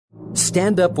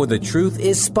Stand Up for the Truth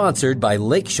is sponsored by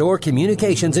Lakeshore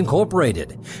Communications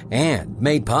Incorporated and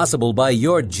made possible by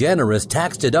your generous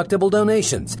tax-deductible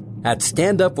donations at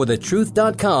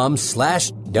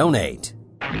standupforthetruth.com/donate.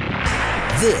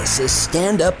 This is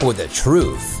Stand Up for the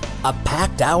Truth, a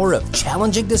packed hour of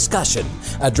challenging discussion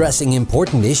addressing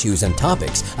important issues and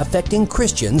topics affecting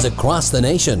Christians across the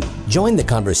nation. Join the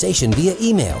conversation via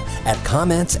email at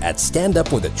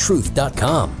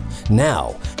comments@standupforthetruth.com.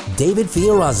 Now, David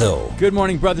Fiorazzo. Good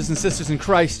morning, brothers and sisters in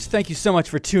Christ. Thank you so much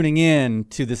for tuning in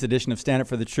to this edition of Stand Up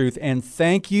for the Truth, and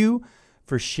thank you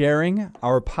for sharing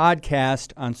our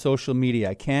podcast on social media.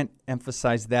 I can't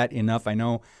emphasize that enough. I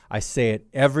know I say it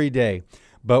every day,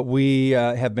 but we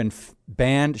have been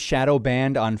shadow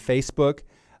banned on Facebook,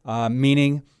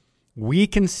 meaning we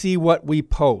can see what we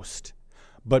post,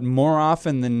 but more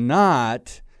often than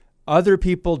not, other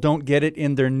people don't get it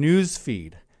in their news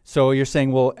feed. So you're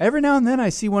saying, well, every now and then I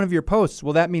see one of your posts.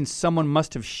 Well, that means someone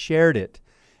must have shared it.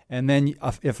 And then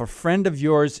if a friend of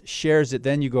yours shares it,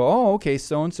 then you go, oh, okay,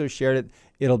 so-and-so shared it.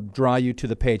 It'll draw you to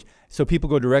the page. So people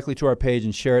go directly to our page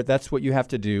and share it. That's what you have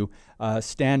to do.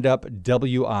 Stand Up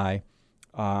WI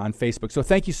on Facebook. So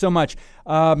thank you so much.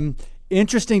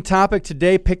 Interesting topic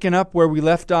today, picking up where we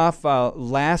left off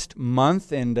last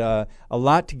month, and a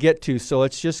lot to get to. So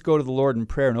let's just go to the Lord in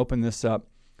prayer and open this up.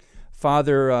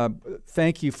 Father,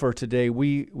 thank you for today.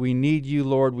 We need you,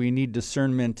 Lord. We need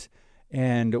discernment,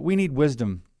 and we need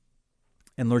wisdom.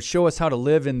 And Lord, show us how to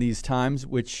live in these times,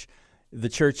 which the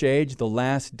church age, the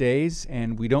last days,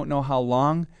 and we don't know how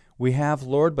long we have,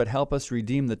 Lord, but help us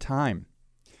redeem the time.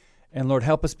 And Lord,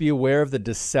 help us be aware of the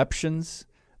deceptions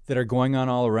that are going on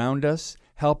all around us.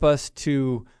 Help us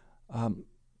to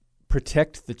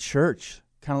protect the church,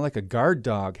 kind of like a guard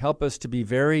dog. Help us to be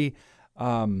very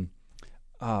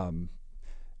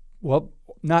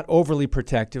not overly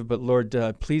protective, but Lord,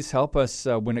 please help us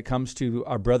when it comes to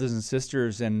our brothers and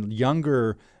sisters and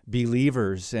younger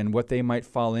believers and what they might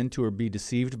fall into or be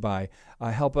deceived by.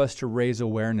 Help us to raise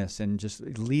awareness and just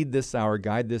lead this hour,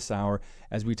 guide this hour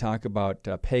as we talk about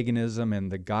paganism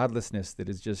and the godlessness that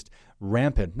is just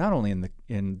rampant, not only in the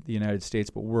United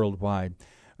States, but worldwide.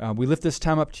 We lift this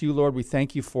time up to you, Lord. We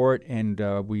thank you for it, and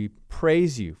we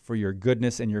praise you for your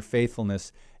goodness and your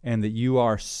faithfulness, and that you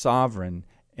are sovereign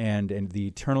and the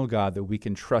eternal God that we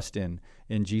can trust in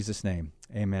Jesus' name.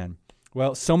 Amen.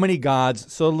 Well, so many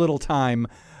gods, so little time.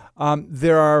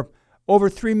 There are over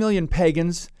 3 million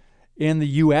pagans in the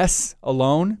U.S.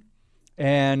 alone,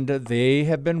 and they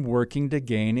have been working to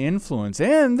gain influence,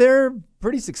 and they're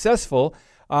pretty successful.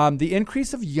 The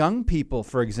increase of young people,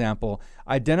 for example,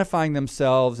 identifying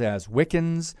themselves as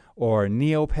Wiccans or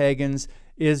neo-pagans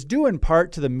is due in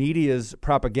part to the media's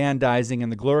propagandizing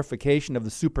and the glorification of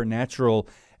the supernatural,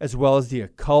 as well as the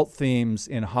occult themes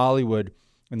in Hollywood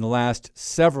in the last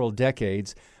several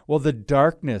decades. Well, the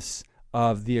darkness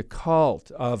of the occult,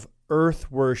 of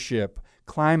earth worship,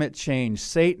 climate change,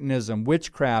 Satanism,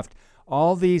 witchcraft,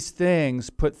 all these things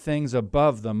put things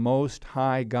above the Most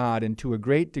High God, and to a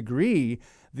great degree,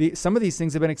 some of these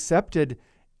things have been accepted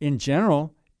in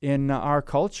general in our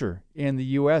culture in the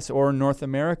U.S. or North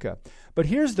America. But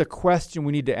here's the question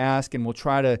we need to ask, and we'll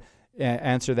try to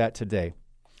answer that today.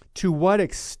 To what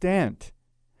extent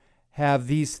have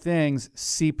these things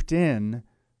seeped in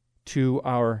to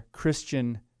our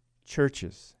Christian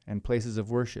churches and places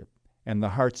of worship and the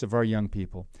hearts of our young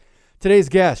people? Today's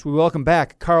guest, we welcome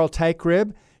back Carl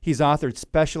Teichrib. He's authored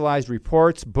specialized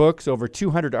reports, books, over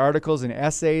 200 articles and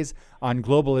essays on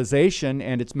globalization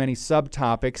and its many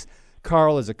subtopics.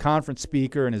 Carl is a conference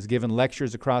speaker and has given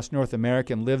lectures across North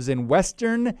America and lives in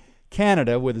Western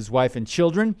Canada with his wife and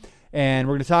children. And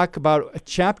we're going to talk about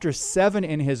Chapter 7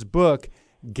 in his book,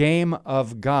 Game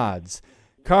of Gods.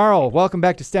 Carl, welcome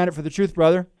back to Stand Up for the Truth,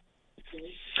 brother.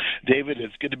 David,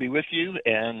 it's good to be with you,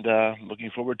 and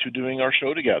looking forward to doing our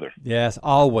show together. Yes,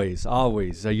 always,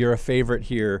 always. You're a favorite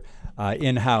here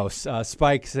in-house.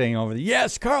 Spike saying over there,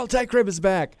 yes, Carl Teichrib is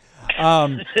back.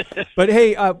 But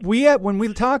hey, when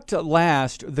we talked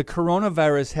last, the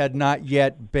coronavirus had not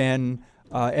yet been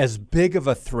as big of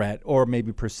a threat, or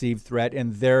maybe perceived threat,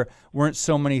 and there weren't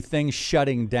so many things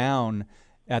shutting down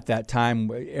at that time.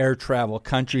 Air travel,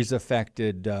 countries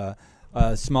affected,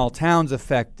 small towns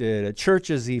affected,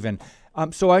 churches even.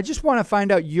 So I just want to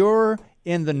find out, you're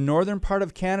in the northern part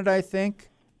of Canada, I think.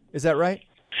 Is that right?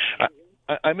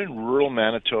 I'm in rural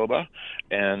Manitoba,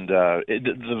 and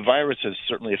the virus has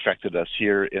certainly affected us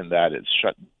here in that it's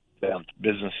shut down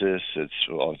businesses. It's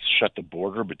shut the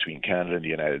border between Canada and the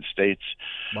United States.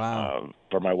 Wow.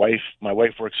 For my wife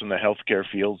works in the healthcare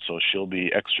field, so she'll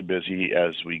be extra busy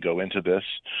as we go into this.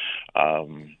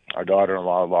 Our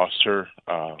daughter-in-law lost her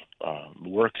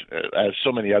work, as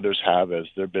so many others have, as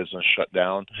their business shut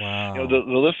down. Wow. You know,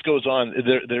 the list goes on.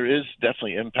 There is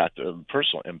definitely impact,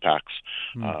 personal impacts.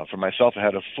 For myself, I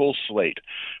had a full slate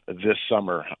this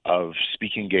summer of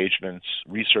speaking engagements,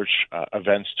 research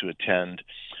events to attend,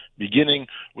 beginning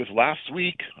with last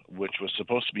week, which was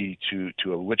supposed to be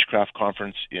to a witchcraft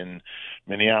conference in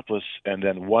Minneapolis, and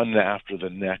then one after the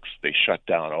next. They shut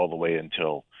down all the way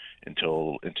into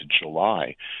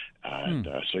July. And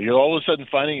so you're all of a sudden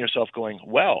finding yourself going,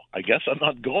 well, I guess I'm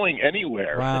not going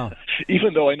anywhere. Wow.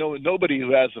 Even though I know nobody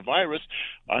who has the virus,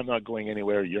 I'm not going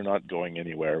anywhere. You're not going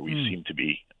anywhere. We seem to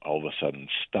be all of a sudden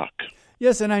stuck.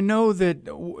 Yes, and I know that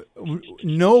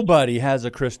nobody has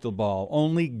a crystal ball.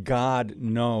 Only God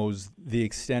knows the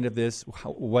extent of this,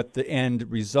 what the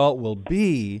end result will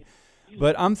be.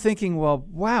 But I'm thinking, well,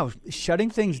 wow, shutting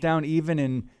things down even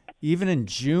in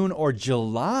June or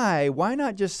July, why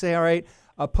not just say, all right,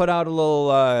 I'll put out a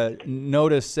little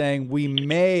notice saying we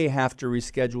may have to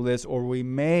reschedule this or we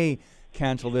may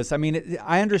cancel this. I mean,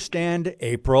 I understand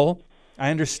April. I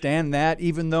understand that,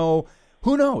 even though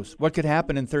who knows what could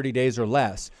happen in 30 days or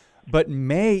less. But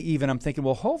May even, I'm thinking,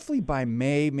 well, hopefully by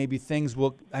May, maybe things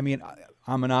will, I mean,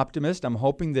 I'm an optimist. I'm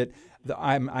hoping that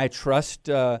I trust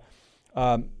the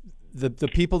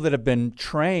people that have been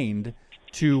trained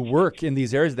to work in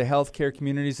these areas, the healthcare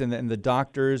communities and the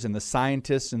doctors and the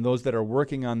scientists and those that are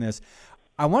working on this.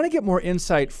 I want to get more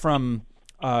insight from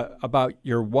about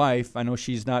your wife. I know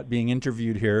she's not being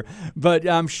interviewed here, but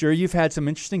I'm sure you've had some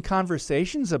interesting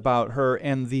conversations about her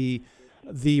and the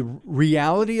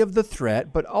reality of the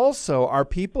threat, but also are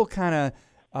people kind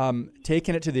of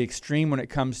taking it to the extreme when it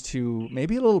comes to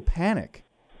maybe a little panic?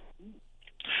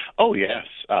 Oh, yes.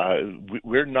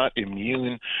 We're not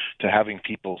immune to having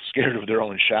people scared of their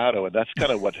own shadow, and that's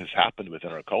kind of what has happened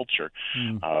within our culture.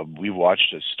 We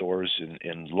watched as stores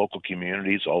in local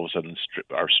communities all of a sudden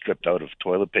are stripped out of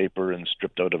toilet paper and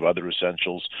stripped out of other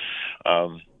essentials.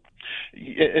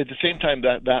 At the same time,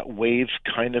 that wave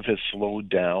kind of has slowed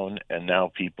down, and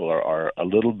now people are a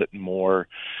little bit more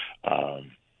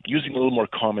using a little more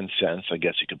common sense, I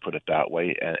guess you could put it that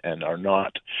way, and are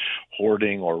not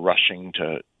hoarding or rushing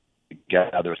to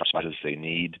gather as much as they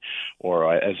need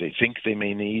or as they think they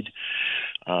may need.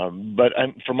 But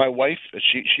for my wife,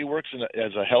 she works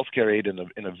as a healthcare aide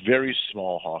in a very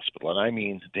small hospital, and I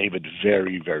mean, David,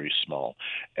 very, very small.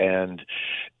 And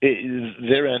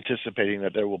they're anticipating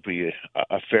that there will be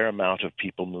a fair amount of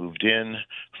people moved in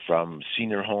from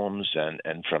senior homes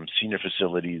and from senior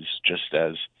facilities, just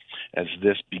as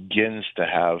this begins to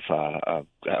have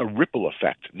a ripple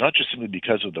effect, not just simply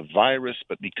because of the virus,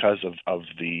 but because of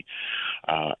the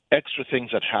extra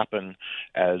things that happen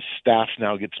as staff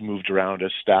now gets moved around,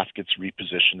 as staff gets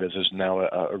repositioned, as there's now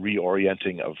a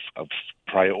reorienting of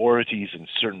priorities in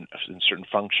certain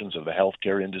functions of the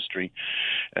healthcare industry.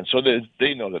 And so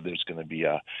they know that there's going to be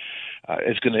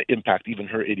it's going to impact even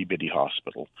her itty-bitty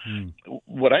hospital.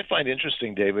 What I find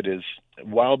interesting, David, is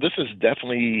while this is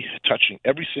definitely touching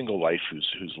every single life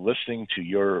who's listening to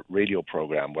your radio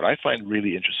program, what I find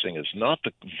really interesting is not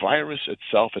the virus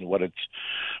itself and what it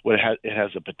has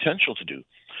the potential to do,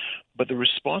 but the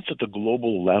response at the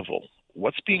global level.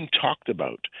 What's being talked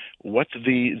about? What's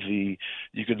you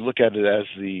could look at it as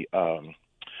the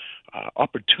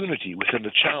opportunity within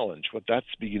the challenge, what that's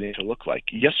beginning to look like.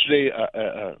 Yesterday,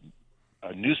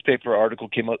 a newspaper article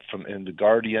came out in The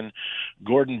Guardian.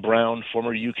 Gordon Brown,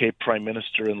 former UK Prime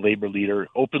Minister and Labour leader,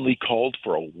 openly called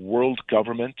for a world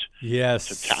government to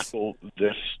tackle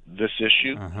this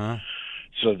issue.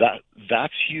 So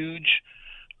that's huge.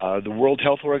 The World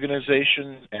Health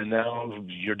Organization and now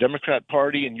your Democrat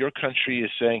Party in your country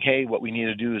is saying, hey, what we need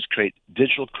to do is create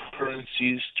digital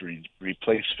currencies to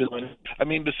replace physical. I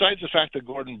mean, besides the fact that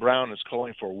Gordon Brown is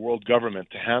calling for a world government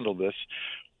to handle this,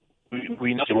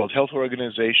 we know the World Health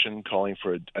Organization calling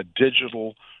for a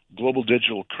global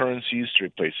digital currencies to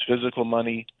replace physical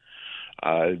money.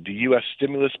 The U.S.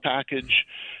 stimulus package,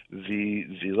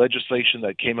 the legislation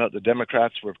that came out, the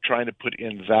Democrats were trying to put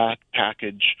in that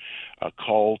package a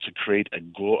call to create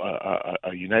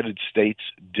a United States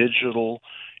digital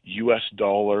U.S.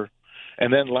 dollar.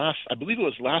 And then I believe it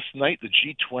was last night, the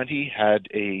G20 had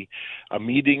a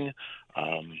meeting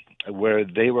where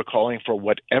they were calling for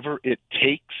whatever it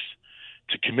takes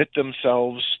to commit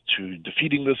themselves to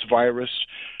defeating this virus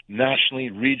nationally,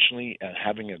 regionally, and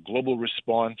having a global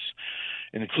response,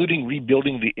 including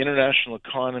rebuilding the international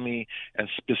economy and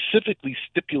specifically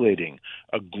stipulating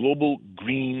a global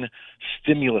green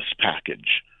stimulus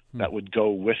package that would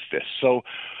go with this. So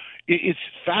it's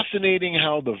fascinating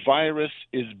how the virus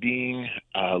is being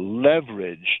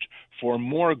leveraged for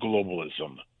more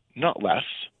globalism, not less,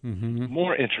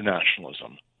 more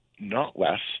internationalism, not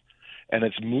less, and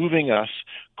it's moving us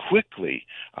quickly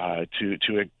to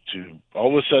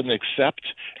all of a sudden accept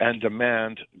and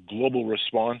demand global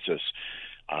responses.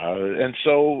 And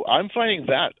so I'm finding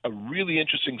that a really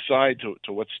interesting side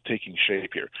to what's taking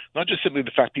shape here. Not just simply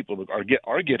the fact people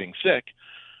are getting sick,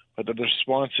 but the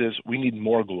response is we need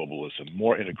more globalism,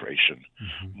 more integration,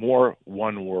 more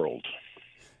one world.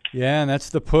 Yeah, and that's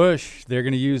the push. They're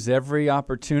going to use every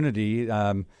opportunity,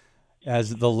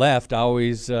 as the left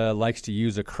always likes to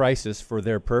use a crisis for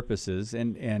their purposes.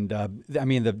 And I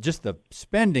mean, just the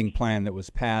spending plan that was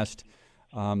passed,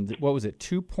 what was it,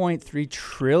 $2.3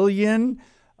 trillion?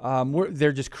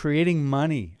 They're just creating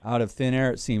money out of thin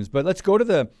air, it seems. But let's go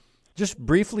to just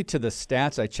briefly to the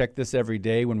stats. I check this every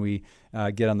day when we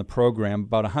get on the program.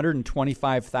 About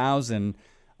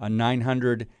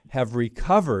 125,900 have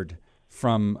recovered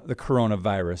from the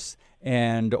coronavirus.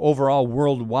 And overall,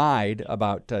 worldwide,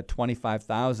 about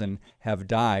 25,000 have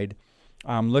died.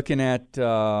 Looking at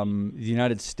the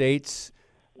United States,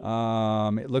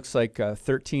 it looks like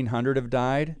 1,300 have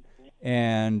died.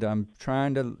 And I'm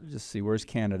trying to just see, where's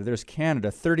Canada? There's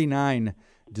Canada, 39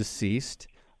 deceased.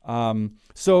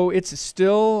 So it's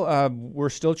still, we're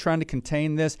still trying to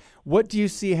contain this. What do you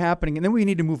see happening? And then we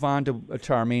need to move on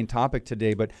to our main topic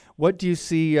today. But what do you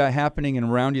see happening and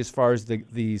around you as far as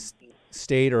the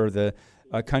state or the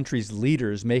country's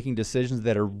leaders making decisions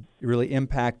that are really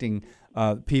impacting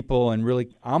people and really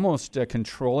almost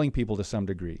controlling people to some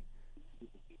degree?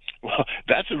 Well,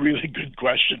 that's a really good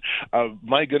question.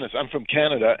 My goodness, I'm from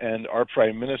Canada, and our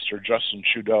Prime Minister, Justin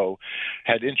Trudeau,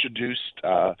 had introduced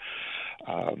I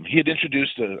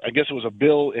guess it was a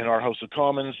bill in our House of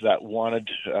Commons that wanted,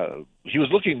 he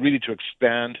was looking really to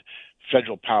expand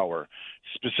federal power,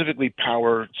 specifically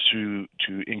power to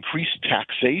increase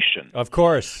taxation. Of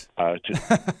course. Of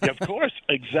course,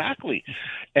 exactly.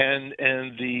 And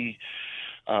the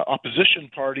opposition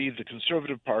party, the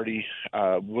Conservative Party,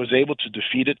 was able to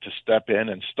defeat it, to step in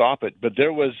and stop it. But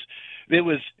it was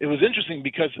interesting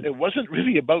because it wasn't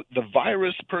really about the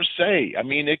virus per se. I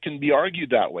mean, it can be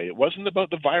argued that way. It wasn't about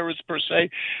the virus per se.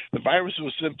 The virus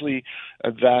was simply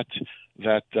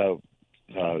the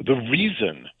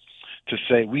reason to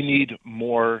say we need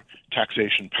more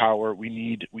taxation power. We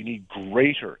need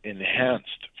greater,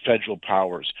 enhanced federal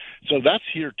powers. So that's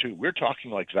here too. We're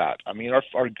talking like that. I mean, our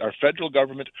federal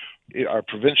government, our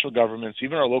provincial governments,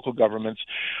 even our local governments,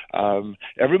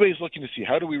 everybody's looking to see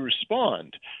how do we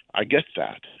respond. I get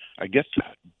that.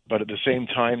 But at the same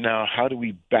time now, how do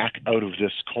we back out of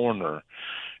this corner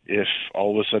if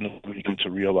all of a sudden we begin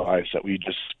to realize that we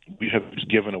have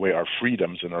given away our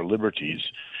freedoms and our liberties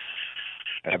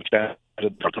and have expanded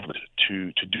our government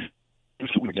to do things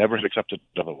that we never have accepted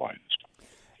otherwise.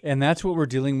 And that's what we're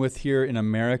dealing with here in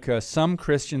America. Some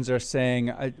Christians are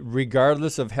saying,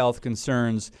 regardless of health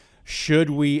concerns,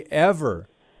 should we ever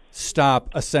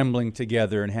stop assembling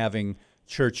together and having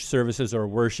church services or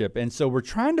worship? And so we're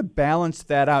trying to balance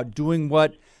that out, doing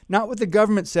not what the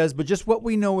government says, but just what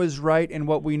we know is right and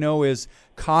what we know is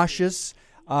cautious,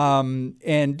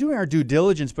 and doing our due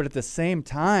diligence. But at the same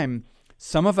time,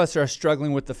 some of us are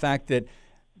struggling with the fact that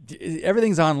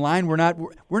everything's online. We're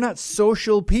not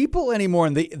social people anymore,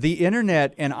 and the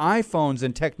internet and iPhones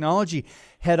and technology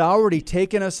had already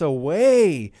taken us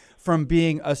away from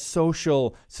being a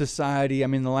social society. I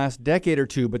mean, the last decade or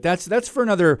two, but that's for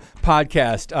another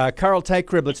podcast. Carl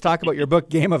Teichrib, let's talk about your book,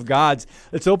 Game of Gods.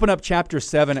 Let's open up chapter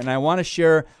 7, and I want to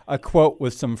share a quote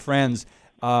with some friends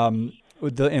and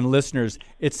listeners.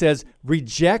 It says,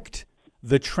 "Reject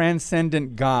the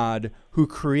transcendent God who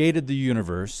created the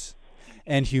universe,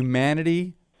 and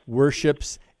humanity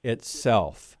worships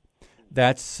itself."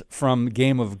 That's from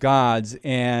Game of Gods,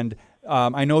 and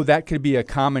I know that could be a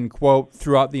common quote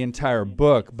throughout the entire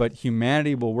book, but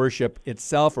humanity will worship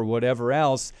itself or whatever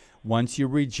else once you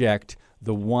reject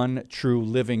the one true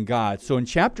living God. So in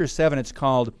chapter 7, it's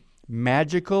called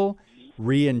Magical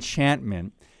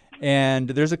Reenchantment, and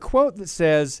there's a quote that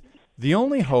says, "The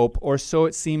only hope, or so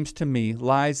it seems to me,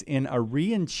 lies in a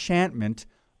reenchantment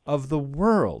of the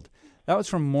world." That was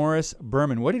from Morris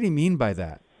Berman. What did he mean by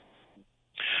that?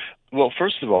 Well,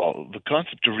 first of all, the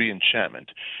concept of reenchantment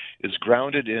is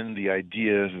grounded in the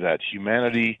idea that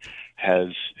humanity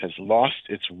has lost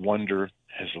its wonder,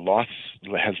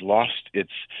 has lost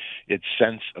its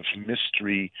sense of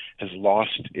mystery, has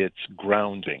lost its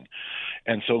grounding.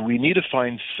 And so we need to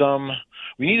find some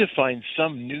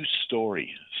new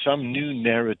story, some new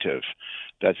narrative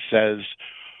that says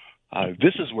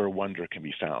this is where wonder can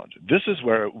be found. This is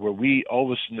where we all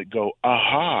of a sudden go,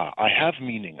 aha, I have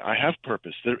meaning, I have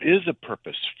purpose. There is a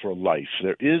purpose for life.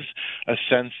 There is a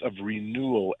sense of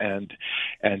renewal and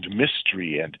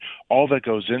mystery and all that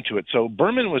goes into it. So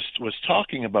Berman was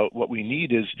talking about what we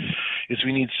need is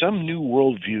we need some new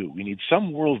worldview. We need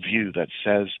some worldview that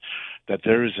says that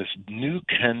there is this new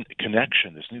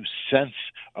connection, this new sense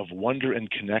of wonder and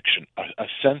connection, a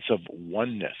sense of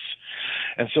oneness.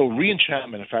 And so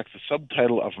re-enchantment, in fact, the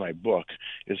subtitle of my book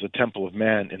is The Temple of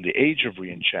Man in the Age of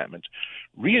Re-enchantment.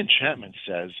 Re-enchantment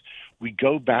says we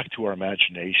go back to our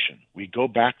imagination. We go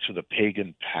back to the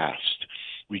pagan past.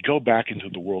 We go back into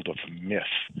the world of myth.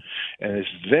 And it's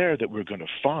there that we're going to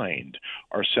find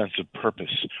our sense of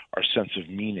purpose, our sense of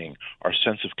meaning, our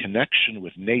sense of connection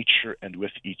with nature and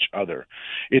with each other.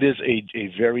 It is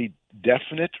a very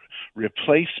definite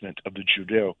replacement of the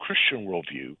Judeo-Christian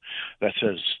worldview that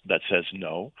says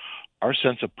no. Our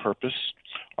sense of purpose,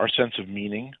 our sense of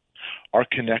meaning, our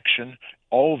connection,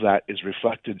 all that is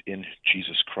reflected in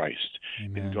Jesus Christ,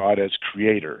 Amen. in God as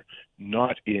creator,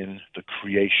 not in the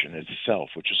creation itself,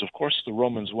 which is, of course, the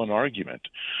Romans 1 argument,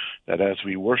 that as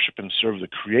we worship and serve the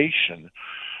creation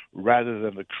rather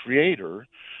than the creator,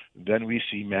 then we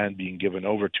see man being given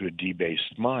over to a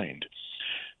debased mind.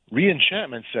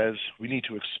 Re-enchantment says we need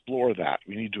to explore that.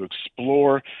 We need to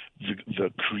explore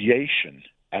the creation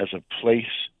as a place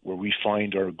where we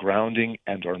find our grounding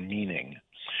and our meaning.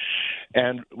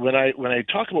 And when I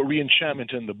talk about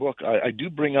re-enchantment in the book, I do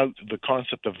bring out the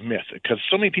concept of myth, because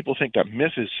so many people think that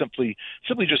myth is simply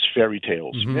just fairy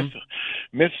tales. Mm-hmm.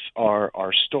 Myths are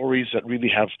stories that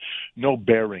really have no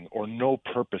bearing or no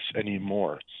purpose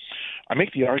anymore. I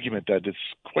make the argument that it's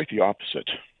quite the opposite.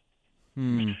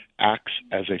 Acts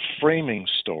as a framing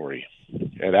story.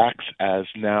 It acts as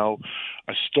now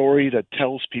a story that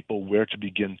tells people where to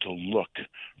begin to look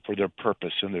for their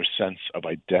purpose and their sense of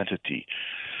identity.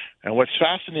 And what's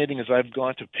fascinating is I've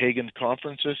gone to pagan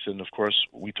conferences, and of course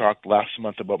we talked last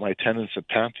month about my attendance at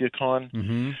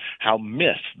PantheaCon, how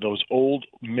those old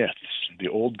myths, the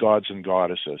old gods and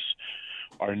goddesses,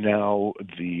 are now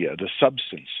the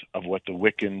substance of what the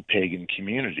Wiccan pagan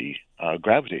community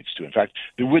gravitates to. In fact,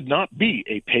 there would not be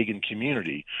a pagan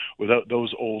community without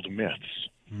those old myths.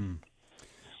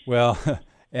 Well,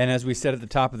 and as we said at the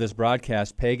top of this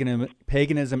broadcast,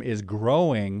 paganism is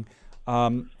growing.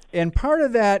 And part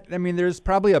of that, I mean, there's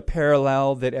probably a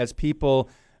parallel that as people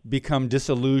become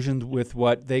disillusioned with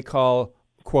what they call,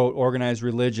 quote, organized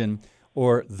religion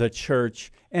or the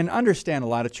church, and understand a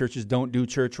lot of churches don't do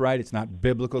church right. It's not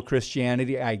biblical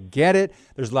Christianity. I get it.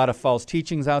 There's a lot of false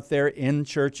teachings out there in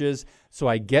churches, so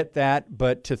I get that.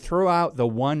 But to throw out the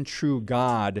one true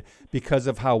God because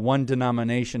of how one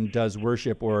denomination does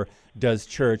worship or does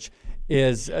church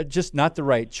is just not the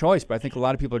right choice. But I think a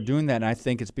lot of people are doing that, and I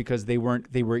think it's because they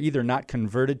were either not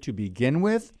converted to begin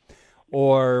with,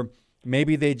 or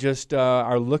maybe they just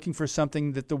are looking for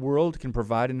something that the world can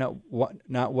provide and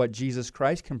not what Jesus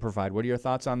Christ can provide. What are your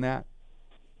thoughts on that?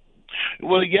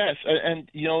 Well, yes, and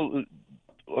you know,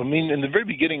 I mean, in the very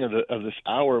beginning of this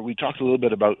hour, we talked a little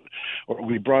bit about, or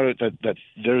we brought it that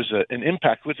there's an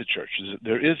impact with the church.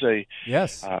 There is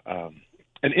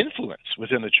an influence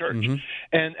within the church.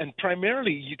 And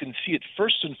primarily you can see it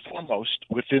first and foremost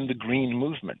within the green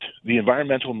movement. The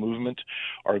environmental movement,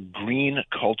 our green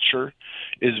culture,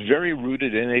 is very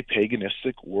rooted in a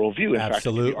paganistic worldview. In fact,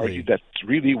 we argue that's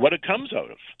really what it comes out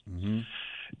of.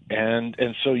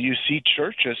 And so you see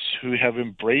churches who have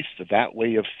embraced that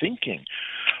way of thinking.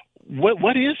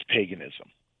 What is paganism?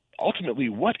 Ultimately,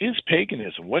 what is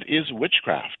paganism? What is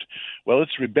witchcraft? Well,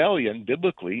 it's rebellion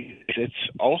biblically. It's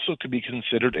also could be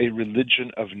considered a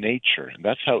religion of nature. And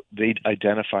that's how they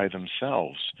identify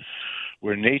themselves,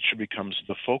 where nature becomes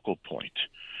the focal point.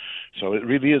 So it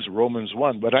really is Romans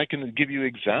 1. But I can give you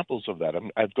examples of that.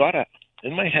 I've got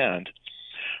in my hand,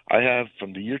 I have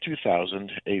from the year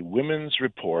 2000 a women's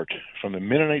report from the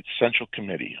Mennonite Central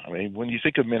Committee. I mean, when you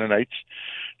think of Mennonites,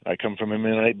 I come from a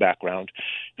Mennonite background,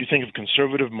 you think of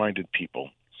conservative-minded people.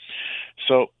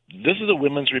 So this is a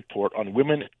women's report on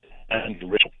women and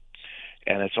ritual,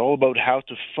 and it's all about how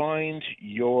to find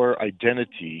your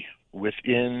identity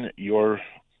within your,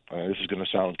 this is going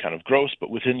to sound kind of gross, but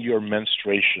within your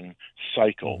menstruation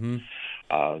cycle.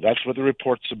 That's what the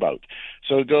report's about.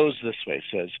 So it goes this way. It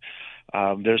says,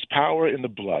 There's power in the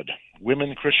blood.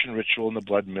 Women, Christian ritual, and the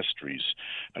blood mysteries.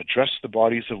 Address the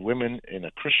bodies of women in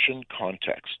a Christian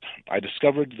context. I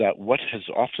discovered that what has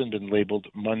often been labeled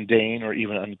mundane or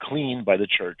even unclean by the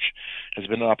church has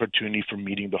been an opportunity for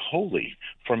meeting the holy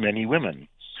for many women.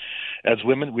 As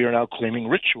women, we are now claiming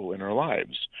ritual in our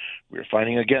lives. We are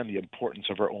finding again the importance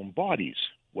of our own bodies,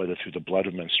 whether through the blood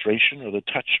of menstruation or the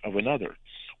touch of another.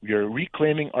 We are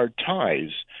reclaiming our ties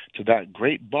to that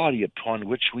great body upon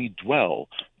which we dwell,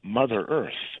 Mother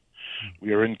Earth.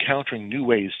 We are encountering new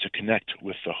ways to connect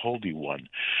with the Holy One.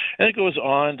 And it goes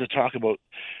on to talk about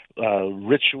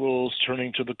rituals,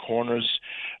 turning to the corners,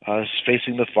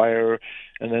 facing the fire,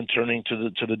 and then turning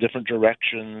to the different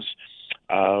directions,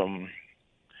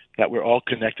 that we're all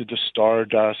connected to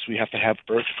stardust. We have to have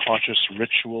earth-conscious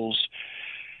rituals.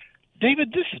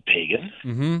 David, this is pagan.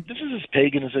 Mm-hmm. This is as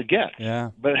pagan as it gets. Yeah.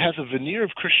 But it has a veneer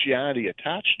of Christianity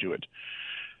attached to it.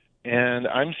 And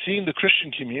I'm seeing the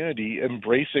Christian community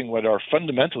embracing what are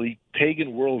fundamentally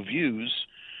pagan worldviews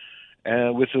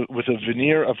with a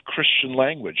veneer of Christian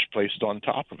language placed on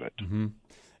top of it. Mm-hmm.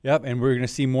 Yep, and we're going to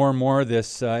see more and more of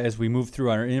this as we move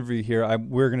through our interview here.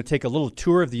 We're going to take a little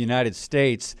tour of the United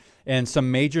States and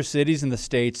some major cities in the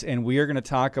States, and we are going to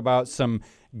talk about some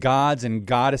gods and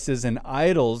goddesses and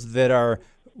idols that are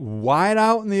wide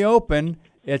out in the open.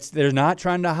 They're not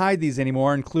trying to hide these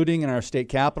anymore, including in our state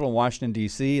capital, Washington,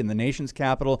 D.C., and the nation's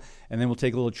capital. And then we'll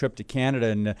take a little trip to Canada.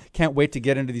 And can't wait to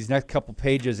get into these next couple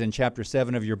pages in Chapter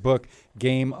 7 of your book,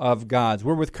 Game of Gods.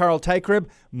 We're with Carl Teichrib.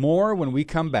 More when we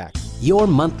come back. Your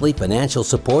monthly financial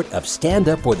support of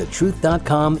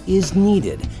StandUpForTheTruth.com is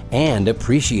needed and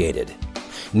appreciated.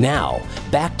 Now,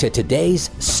 back to today's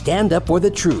Stand Up for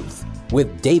the Truth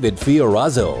with David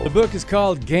Fiorazo. The book is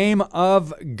called Game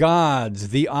of Gods.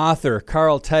 The author,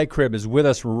 Carl Teichrib, is with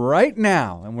us right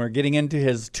now, and we're getting into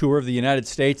his tour of the United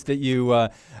States that you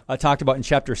talked about in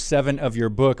Chapter 7 of your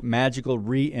book, Magical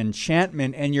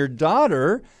Re-Enchantment. And your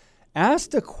daughter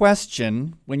asked a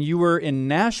question when you were in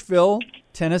Nashville,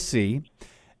 Tennessee,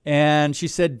 and she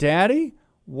said, "Daddy,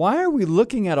 why are we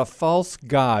looking at a false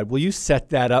god?" Will you set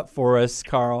that up for us,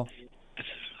 Carl?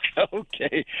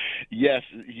 Okay. Yes,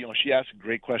 she asked a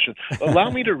great question. Allow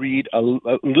me to read a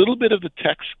little bit of the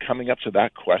text coming up to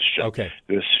that question. Okay.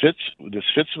 This fits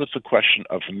with the question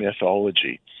of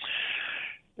mythology.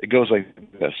 It goes like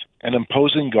this. An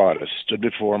imposing goddess stood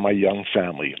before my young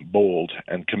family, bold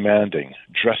and commanding,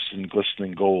 dressed in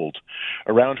glistening gold.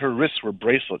 Around her wrists were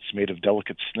bracelets made of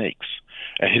delicate snakes.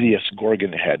 A hideous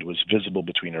gorgon head was visible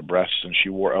between her breasts, and she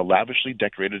wore a lavishly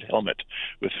decorated helmet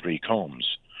with 3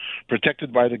 combs.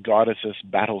 Protected by the goddess's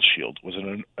battle shield was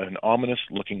an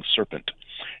ominous-looking serpent,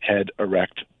 head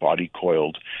erect, body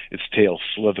coiled, its tail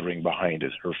slithering behind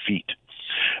her feet.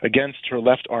 Against her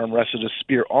left arm rested a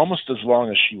spear almost as long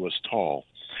as she was tall.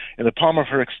 In the palm of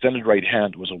her extended right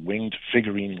hand was a winged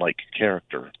figurine-like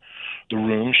character. The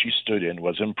room she stood in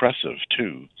was impressive,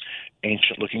 too.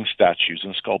 Ancient-looking statues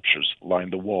and sculptures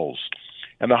lined the walls,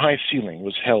 and the high ceiling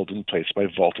was held in place by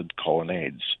vaulted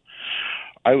colonnades.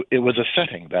 It was a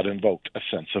setting that invoked a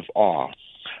sense of awe.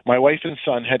 My wife and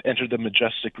son had entered the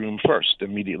majestic room first,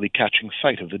 immediately catching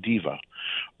sight of the diva.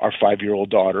 Our 5-year-old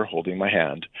daughter, holding my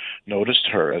hand, noticed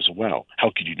her as well.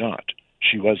 How could you not?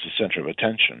 She was the center of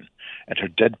attention, and her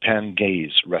deadpan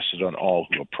gaze rested on all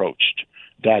who approached.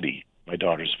 "Daddy," my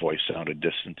daughter's voice sounded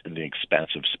distant in the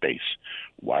expansive space.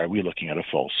 "Why are we looking at a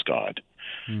false god?"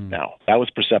 Now, that was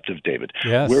perceptive, David.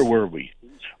 Yes. Where were we?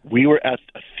 We were at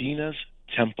Athena's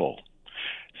temple,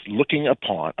 looking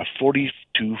upon a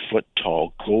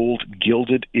 42-foot-tall,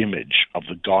 gold-gilded image of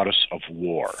the goddess of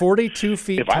war. 42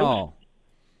 feet tall.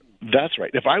 That's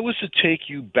right. If I was to take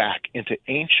you back into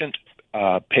ancient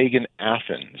pagan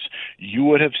Athens, you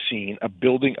would have seen a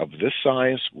building of this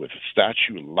size with a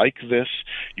statue like this.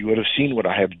 You would have seen what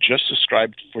I have just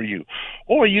described for you.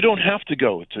 Or you don't have to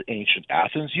go to ancient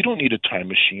Athens. You don't need a time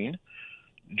machine.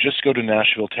 Just go to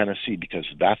Nashville, Tennessee, because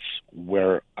that's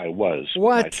where I was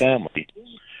with my family.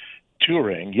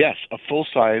 Touring, yes, a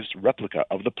full-sized replica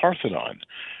of the Parthenon,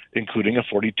 including a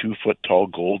 42-foot-tall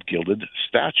gold-gilded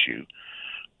statue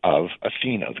of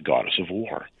Athena, the goddess of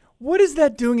war. What is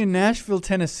that doing in Nashville,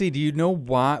 Tennessee? Do you know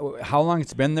why? How long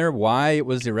it's been there? Why it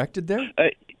was erected there?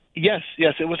 Yes,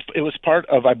 it was part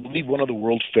of, I believe, one of the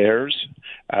World Fairs,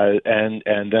 and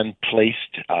then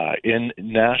placed in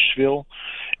Nashville,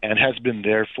 and has been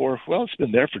there it's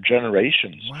been there for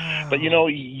generations. Wow. But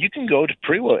you can go to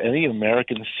pretty well any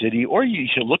American city, or you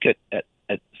should look at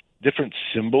different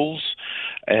symbols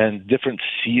and different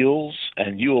seals,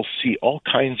 and you will see all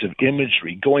kinds of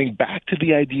imagery going back to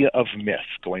the idea of myth,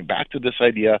 going back to this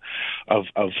idea of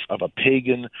a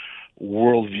pagan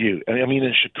worldview. I mean,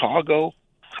 in Chicago,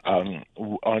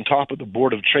 on top of the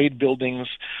Board of Trade buildings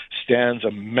stands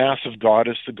a massive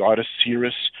goddess, the goddess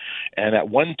Ceres. And at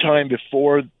one time,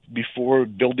 before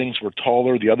buildings were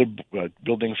taller, the other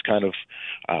buildings kind of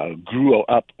grew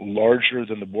up larger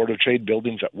than the Board of Trade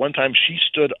buildings. At one time, she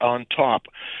stood on top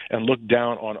and looked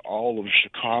down on all of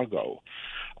Chicago.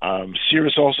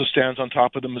 Ceres also stands on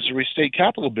top of the Missouri State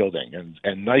Capitol building,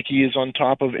 and Nike is on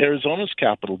top of Arizona's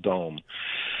Capitol Dome.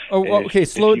 Oh, okay,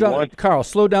 slow down, Carl,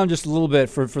 slow down just a little bit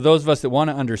for those of us that want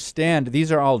to understand.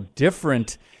 These are all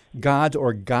different gods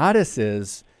or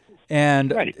goddesses,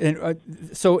 and, right.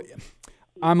 So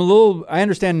I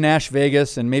understand Nash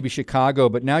Vegas and maybe Chicago,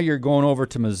 but now you're going over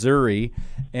to Missouri,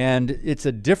 and it's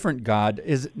a different god.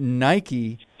 Is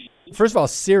Nike, first of all,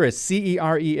 Ceres,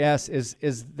 Ceres,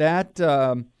 is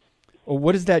that,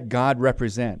 what does that god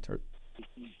represent?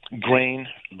 Grain,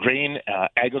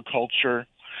 agriculture,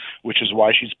 which is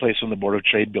why she's placed on the Board of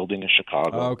Trade building in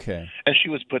Chicago. Okay. And she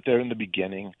was put there in the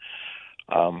beginning.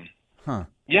 Huh.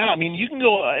 Yeah, I mean, you can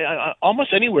go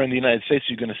almost anywhere in the United States,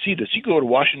 you're going to see this. You go to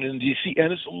Washington, D.C.,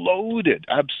 and it's loaded,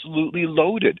 absolutely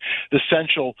loaded. The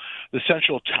central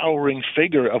towering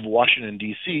figure of Washington,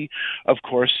 D.C., of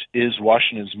course, is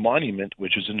Washington's monument,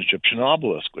 which is an Egyptian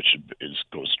obelisk, which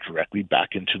goes directly back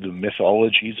into the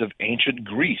mythologies of ancient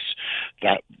Greece,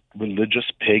 that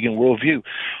religious pagan worldview.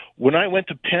 When I went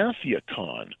to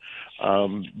PantheaCon,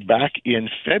 back in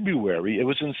February, it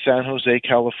was in San Jose,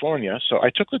 California. So I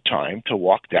took the time to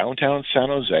walk downtown San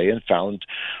Jose and found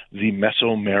the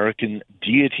Mesoamerican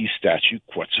deity statue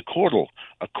Quetzalcoatl,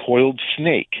 a coiled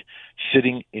snake,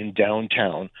 sitting in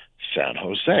downtown San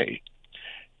Jose.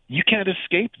 You can't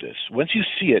escape this. Once you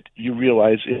see it, you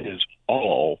realize it is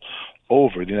all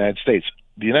over the United States.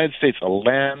 The United States, a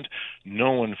land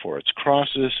known for its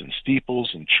crosses and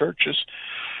steeples and churches,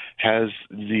 has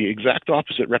the exact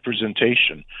opposite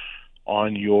representation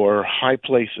on your high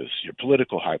places, your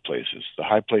political high places, the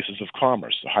high places of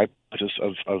commerce, the high places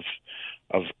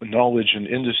of knowledge and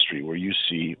industry, where you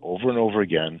see over and over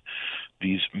again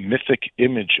these mythic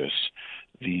images,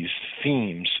 these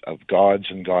themes of gods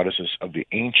and goddesses of the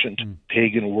ancient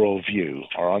pagan worldview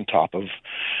are on top of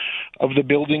the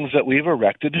buildings that we've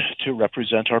erected to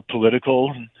represent our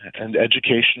political and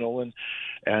educational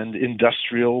and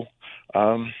industrial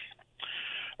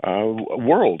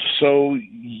world. So,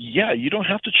 yeah, you don't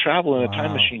have to travel in a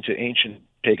time machine to ancient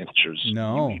pagan cultures.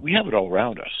 No. We have it all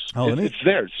around us. It's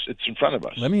there. It's in front of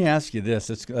us. Let me ask you this.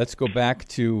 Let's go back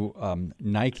to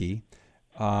Nike.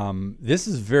 This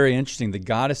is very interesting, the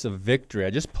goddess of victory. I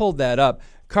just pulled that up.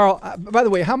 Carl, by the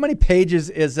way, how many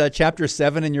pages is chapter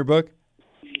 7 in your book?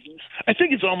 I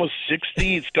think it's almost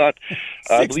 60. It's got,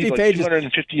 60 I believe, like pages.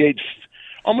 258,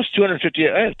 almost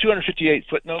 258. I have 258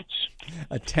 footnotes.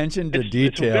 Attention to detail,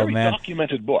 it's a very man.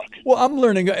 Documented book. Well, I'm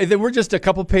learning. We're just a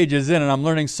couple pages in, and I'm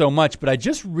learning so much. But I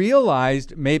just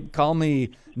realized, maybe call me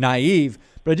naive,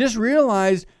 but I just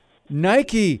realized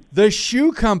Nike, the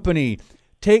shoe company,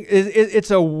 it's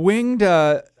a winged.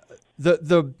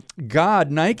 The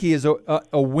god Nike is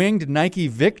a winged Nike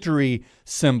victory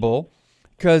symbol,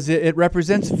 because it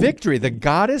represents victory, the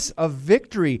goddess of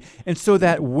victory. And so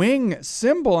that wing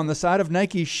symbol on the side of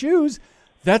Nike shoes,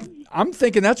 I'm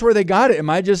thinking that's where they got it. Am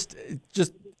I just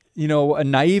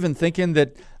naive in thinking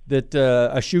that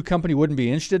a shoe company wouldn't be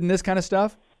interested in this kind of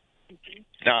stuff?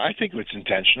 No, I think it's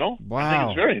intentional. Wow. I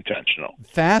think it's very intentional.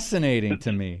 Fascinating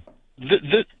to me.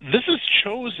 This is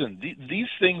chosen. These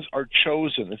things are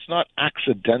chosen. It's not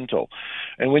accidental.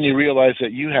 And when you realize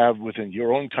that you have within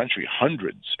your own country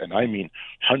hundreds, and I mean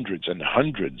hundreds and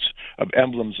hundreds of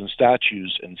emblems and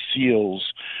statues and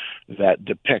seals that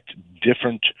depict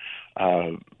different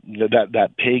that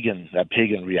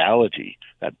pagan reality,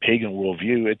 that pagan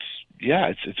worldview, it's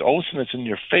all of a sudden it's in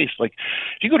your face. Like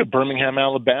if you go to Birmingham,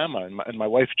 Alabama, and my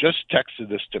wife just texted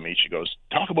this to me. She goes,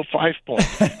 "Talk about 5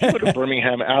 points." If you go to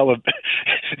Birmingham,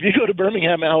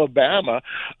 Alabama,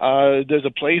 there's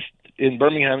a place in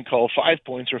Birmingham called 5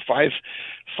 Points, or five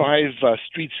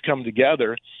streets come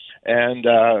together. And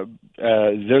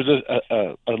there's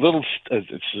a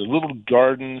little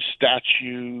garden,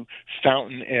 statue,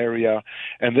 fountain area,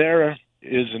 and there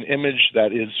is an image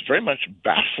that is very much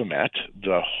Baphomet,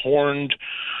 the horned,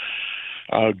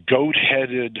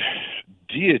 goat-headed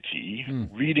deity,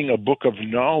 reading a book of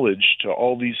knowledge to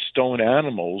all these stone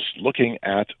animals, looking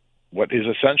at what is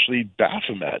essentially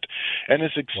Baphomet, and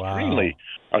it's extremely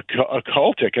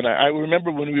occultic. And I remember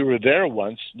when we were there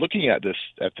once looking at this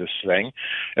thing,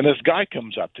 and this guy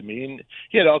comes up to me, and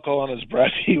he had alcohol on his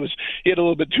breath. He had a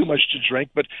little bit too much to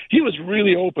drink, but he was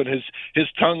really open. His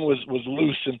tongue was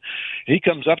loose, and he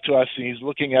comes up to us and he's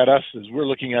looking at us as we're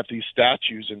looking at these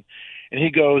statues, and he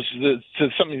goes to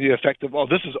something to the effect of, "Oh,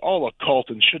 this is all occult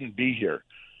and shouldn't be here."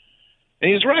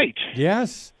 And he's right.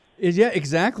 Yes. Yeah,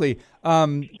 exactly.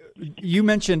 You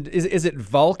mentioned, is it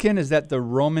Vulcan? Is that the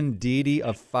Roman deity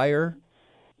of fire?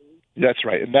 That's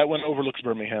right, and that one overlooks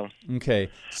Birmingham. Okay,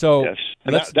 so yes,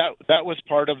 and that was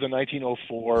part of the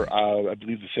 1904, I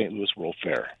believe, the St. Louis World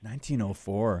Fair.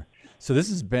 1904. So this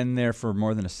has been there for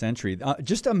more than a century.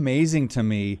 Just amazing to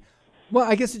me. Well,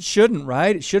 I guess it shouldn't,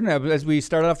 right? It shouldn't have. As we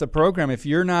started off the program, if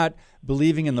you're not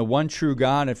believing in the one true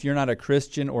God, if you're not a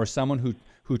Christian or someone who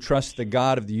trusts the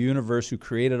God of the universe who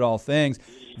created all things,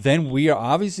 then we are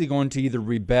obviously going to either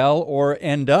rebel or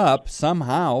end up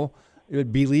somehow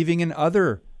believing in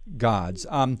other gods.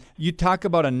 You talk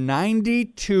about a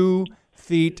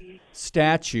 92-feet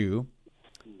statue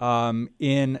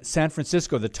in San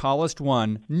Francisco, the tallest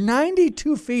one,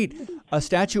 92 feet, a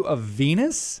statue of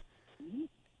Venus?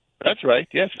 That's right.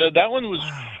 Yes, that one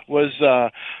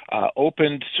was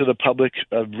opened to the public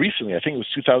recently. I think it was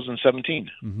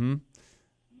 2017. Mm-hmm.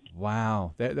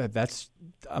 Wow, that's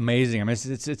amazing. I mean,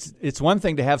 it's one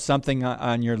thing to have something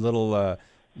on your little,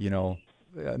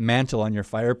 mantle on your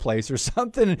fireplace or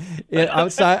something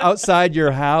outside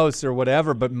your house or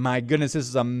whatever. But my goodness, this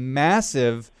is a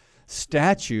massive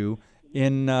statue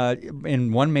in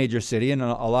one major city and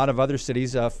a lot of other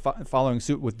cities following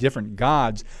suit with different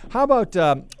gods. How about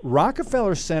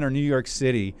Rockefeller Center, New York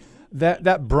City?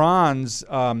 That bronze,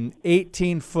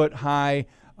 18-foot high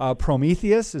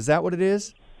Prometheus, is that what it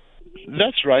is?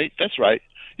 That's right.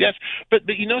 Yes, but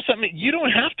you know something? You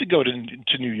don't have to go to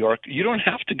New York. You don't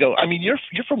have to go. I mean, you're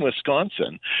from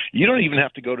Wisconsin. You don't even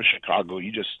have to go to Chicago.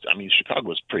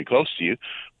 Chicago is pretty close to you.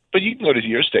 But you can go to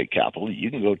your state capital. You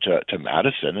can go to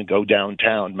Madison and go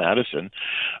downtown Madison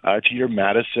to your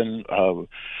Madison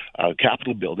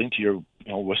Capitol building, to your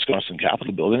Wisconsin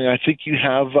Capitol building, and I think you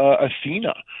have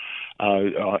Athena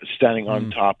standing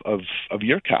on top of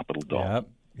your Capitol dome.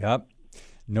 Yep.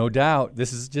 No doubt.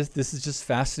 This is just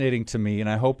fascinating to me, and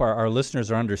I hope our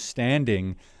listeners are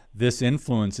understanding this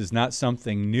influence is not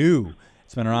something new.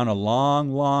 It's been around a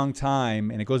long, long time,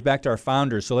 and it goes back to our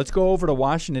founders. So let's go over to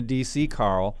Washington, D.C.,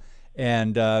 Carl,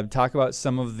 and talk about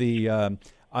some of the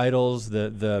idols,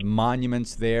 the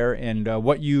monuments there, and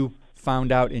what you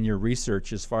found out in your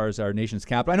research as far as our nation's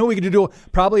capital. I know we could do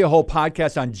probably a whole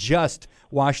podcast on just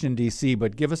Washington, D.C.,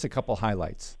 but give us a couple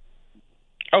highlights.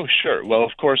 Oh, sure. Well,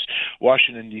 of course,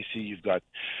 Washington, D.C., you've got,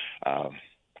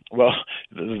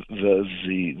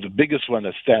 the biggest one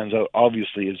that stands out,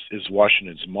 obviously, is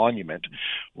Washington's monument,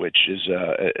 which is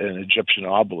an Egyptian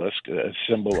obelisk, a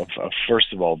symbol of,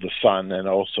 first of all, the sun and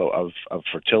also of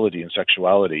fertility and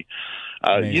sexuality.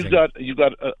 You've got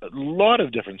a lot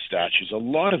of different statues, a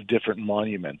lot of different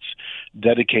monuments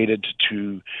dedicated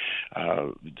to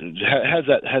has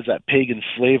that pagan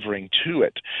flavoring to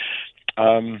it.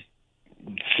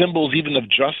 Symbols even of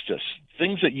justice,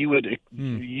 things that you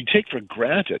take for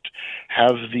granted,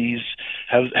 have these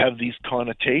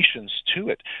connotations to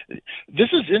it. This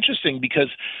is interesting because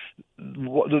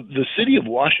the city of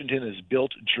Washington is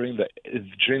built during the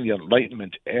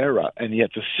Enlightenment era, and yet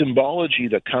the symbology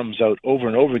that comes out over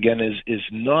and over again is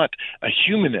not a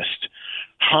humanist,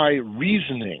 high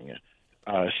reasoning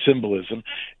symbolism.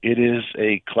 It is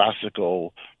a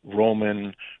classical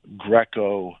Roman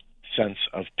Greco sense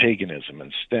of paganism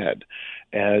instead.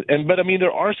 But I mean,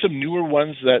 there are some newer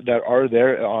ones that are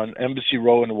there on Embassy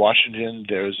Row in Washington.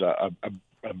 There's a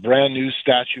brand new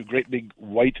statue, great big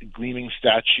white gleaming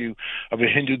statue of a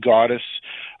Hindu goddess.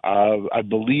 I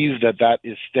believe that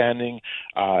is standing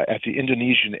at the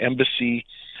Indonesian embassy.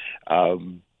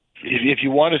 If you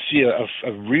want to see a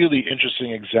really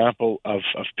interesting example of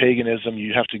paganism,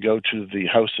 you have to go to the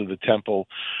House of the Temple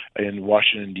in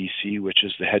Washington, D.C., which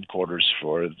is the headquarters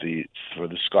for the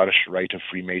Scottish Rite of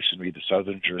Freemasonry, the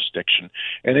southern jurisdiction,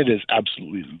 and it is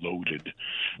absolutely loaded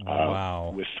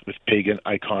with pagan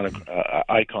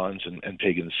icons and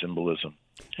pagan symbolism.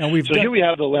 And here we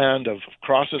have the land of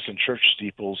crosses and church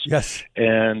steeples, yes,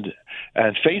 and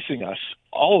facing us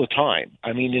all the time.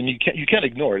 I mean, and you can't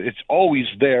ignore it. It's always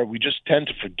there. We just tend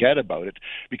to forget about it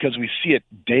because we see it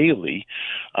daily.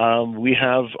 We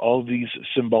have all these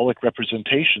symbolic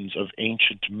representations of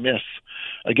ancient myth.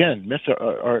 Again, myth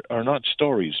are not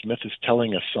stories. Myth is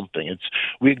telling us something.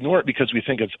 We ignore it because we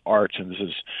think it's art, and this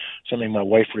is something my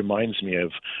wife reminds me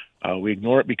of. We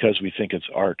ignore it because we think it's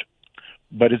art.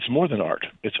 But it's more than art.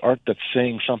 It's art that's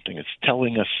saying something. It's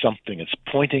telling us something. It's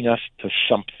pointing us to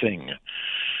something.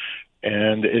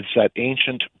 And it's that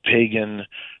ancient pagan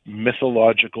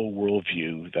mythological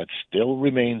worldview that still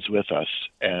remains with us.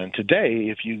 And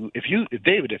today,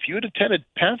 David, if you had attended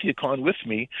PantheaCon with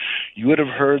me, you would have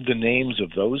heard the names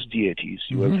of those deities.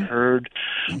 You would have heard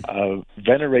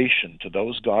veneration to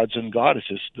those gods and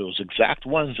goddesses, those exact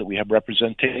ones that we have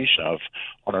representation of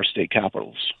on our state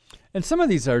capitals. And some of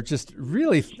these are just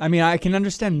really, I mean, I can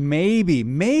understand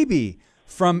maybe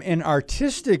from an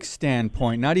artistic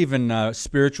standpoint, not even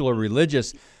spiritual or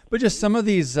religious, but just some of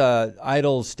these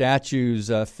idols, statues,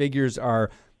 figures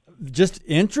are just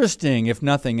interesting, if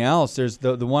nothing else. There's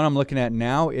the one I'm looking at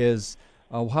now is,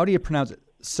 how do you pronounce it?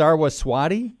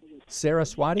 Saraswati?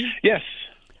 Yes.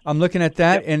 I'm looking at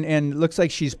that, Yep. and it looks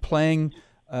like she's playing,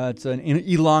 it's an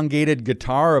elongated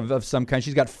guitar of some kind.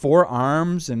 She's got 4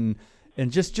 arms and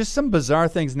just some bizarre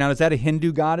things. Now, is that a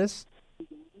Hindu goddess?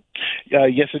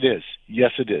 Yes, it is.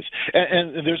 Yes, it is.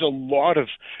 And there's a lot of,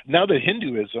 now that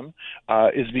Hinduism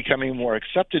is becoming more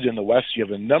accepted in the West, you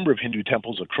have a number of Hindu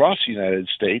temples across the United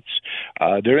States.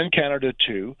 They're in Canada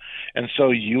too. And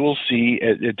so you will see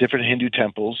at different Hindu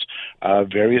temples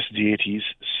various deities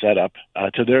set up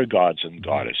to their gods and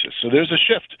goddesses. So there's a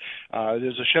shift.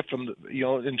 There's a shift from,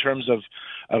 in terms of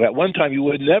at one time you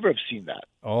would never have seen that.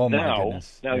 Oh, my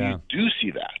goodness. Now you do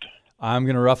see that. I'm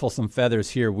going to ruffle some feathers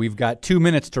here. We've got 2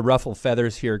 minutes to ruffle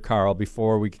feathers here, Carl,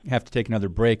 before we have to take another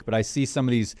break. But I see some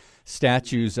of these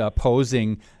statues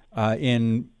posing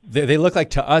they look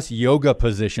like to us yoga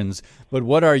positions. But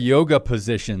what are yoga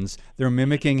positions? They're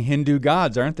mimicking Hindu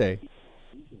gods, aren't they?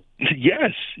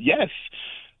 Yes.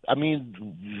 I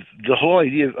mean, the whole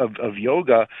idea of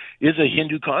yoga is a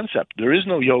Hindu concept. There is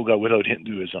no yoga without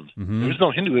Hinduism. Mm-hmm. There is no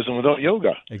Hinduism without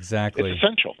yoga. Exactly. It's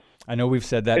essential. I know we've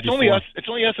said that before. It's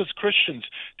only us as Christians,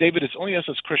 David, it's only us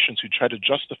as Christians who try to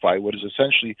justify what is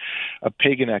essentially a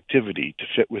pagan activity to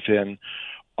fit within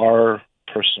our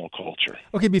personal culture.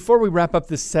 Okay, before we wrap up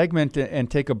this segment and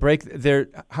take a break,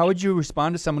 how would you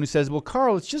respond to someone who says, well,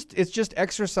 Carl, it's just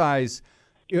exercise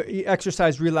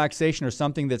relaxation or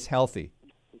something that's healthy,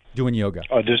 doing yoga?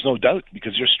 There's no doubt,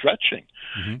 because you're stretching.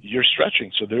 Mm-hmm. You're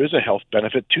stretching, so there is a health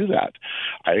benefit to that.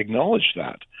 I acknowledge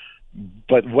that.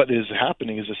 But what is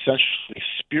happening is essentially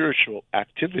spiritual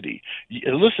activity.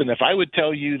 Listen, if I would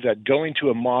tell you that going to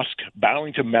a mosque,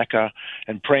 bowing to Mecca,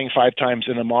 and praying 5 times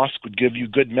in a mosque would give you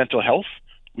good mental health,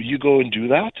 would you go and do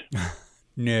that?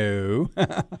 No.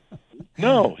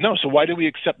 No. So why do we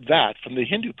accept that from the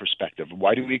Hindu perspective?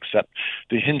 Why do we accept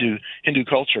the Hindu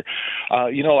culture?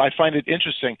 I find it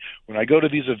interesting when I go to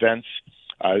these events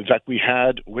that we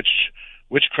had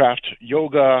witchcraft,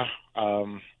 yoga,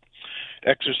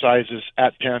 exercises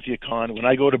at PantheaCon. When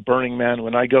I go to Burning Man,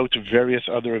 when I go to various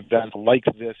other events like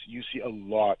this, you see a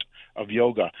lot of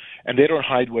yoga, and they don't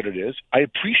hide what it is. I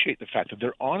appreciate the fact that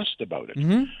they're honest about it.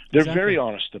 Mm-hmm. They're very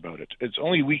honest about it. It's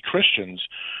only we Christians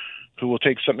who will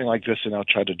take something like this and now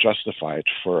try to justify it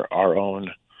for our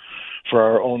own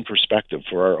perspective,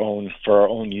 for our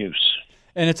own use.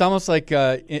 And it's almost like,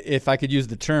 if I could use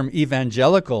the term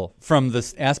evangelical from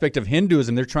this aspect of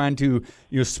Hinduism, they're trying to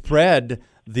spread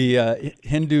the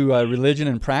Hindu religion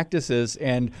and practices,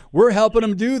 and we're helping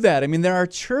them do that. I mean, there are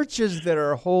churches that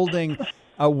are holding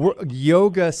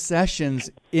yoga sessions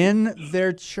in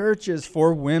their churches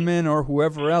for women or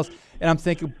whoever else. And I'm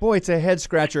thinking, boy, it's a head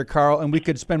scratcher, Carl, and we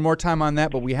could spend more time on that,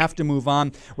 but we have to move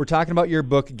on. We're talking about your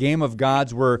book, Game of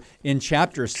Gods. We're in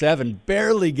chapter 7,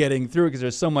 barely getting through because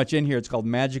there's so much in here. It's called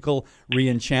Magical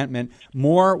Reenchantment.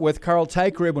 More with Carl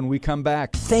Teichrib when we come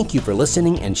back. Thank you for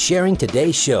listening and sharing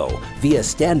today's show via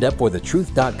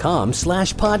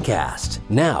standupforthetruth.com/podcast.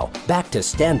 Now, back to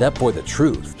Stand Up for the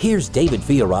Truth. Here's David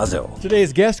Fiorazo.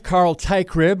 Today's guest, Carl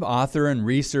Teichrib, author and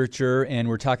researcher, and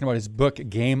we're talking about his book,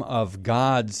 Game of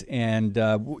Gods. And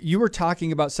you were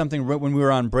talking about something when we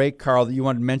were on break, Carl, that you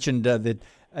wanted to mention that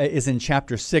is in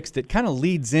Chapter 6 that kind of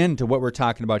leads into what we're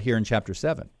talking about here in Chapter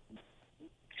 7.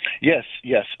 Yes.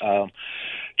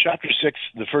 Chapter 6,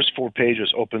 the first 4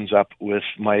 pages opens up with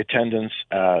my attendance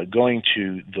going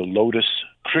to the Lotus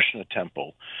Krishna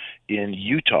Temple in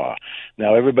Utah.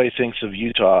 Now, everybody thinks of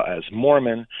Utah as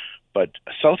Mormon, but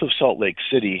south of Salt Lake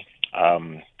City,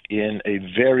 in a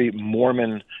very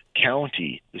Mormon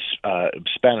county,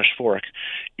 Spanish Fork,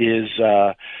 is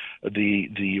the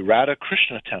Radha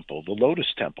Krishna Temple, the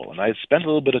Lotus Temple. And I spent a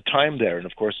little bit of time there. And,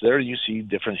 of course, there you see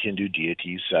different Hindu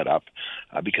deities set up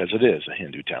because it is a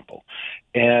Hindu temple.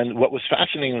 And what was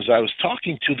fascinating was I was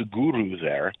talking to the guru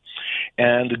there,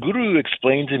 and the guru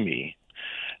explained to me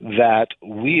that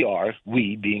we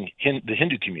being the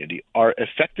Hindu community, are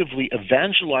effectively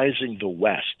evangelizing the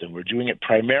West, and we're doing it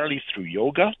primarily through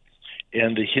yoga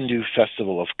and the Hindu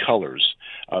Festival of Colors,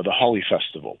 the Holi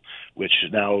Festival, which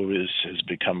now has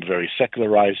become very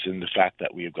secularized in the fact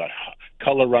that we've got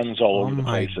color runs all over the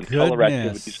place and color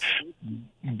activities.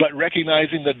 But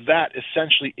recognizing that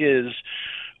essentially is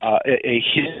a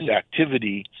Hindu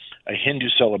activity, a Hindu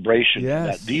celebration,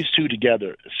 that these two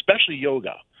together, especially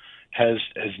yoga, has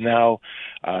now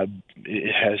had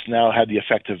the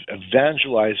effect of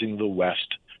evangelizing the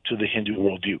West to the Hindu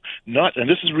worldview. Not, and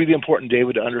this is really important,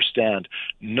 David, to understand,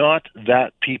 not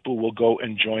that people will go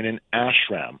and join an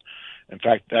ashram. In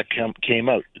fact, that came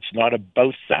out. It's not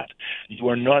about that. You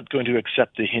are not going to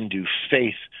accept the Hindu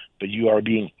faith, but you are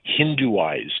being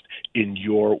Hinduized in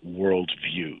your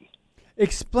worldview.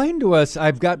 Explain to us,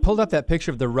 I've got pulled up that picture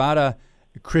of the Radha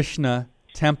Krishna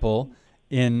temple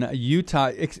in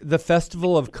Utah, the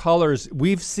Festival of Colors.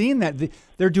 We've seen that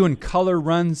they're doing color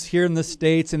runs here in the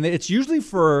States, and it's usually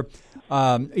for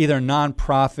either a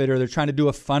nonprofit or they're trying to do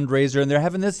a fundraiser, and they're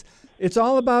having this. It's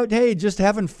all about, hey, just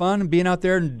having fun and being out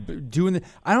there and doing it.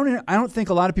 I don't think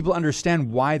a lot of people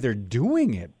understand why they're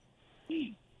doing it.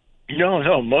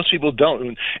 No, most people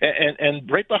don't.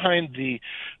 And right behind the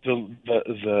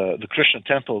Krishna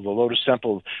temple, the Lotus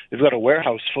temple, they've got a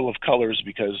warehouse full of colors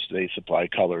because they supply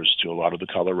colors to a lot of the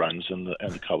color runs and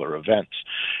the color events.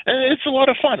 And it's a lot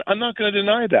of fun. I'm not going to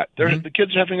deny that. The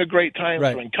kids are having a great time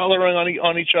throwing color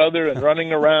on each other and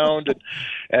running around,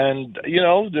 and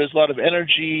there's a lot of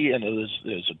energy and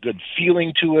there's a good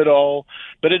feeling to it all.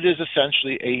 But it is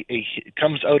essentially it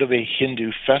comes out of a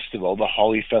Hindu festival, the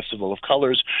Holi Festival of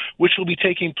Colors, which will be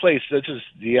taking place. This is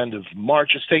the end of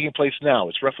March. It's taking place now.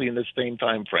 It's roughly in the same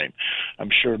time frame.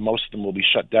 I'm sure most of them will be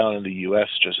shut down in the U.S.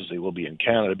 just as they will be in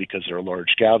Canada because there are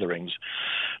large gatherings.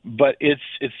 But it's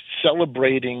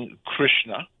celebrating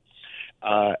Krishna,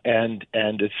 and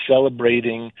it's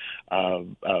celebrating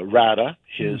Radha,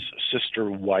 his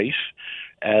sister wife,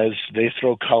 as they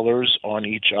throw colors on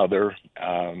each other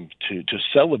to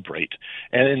celebrate.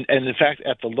 And in fact,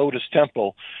 at the Lotus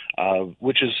Temple,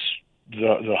 which is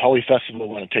the Holi Festival,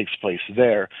 when it takes place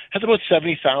there, has about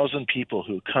 70,000 people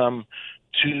who come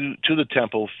to the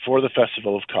temple for the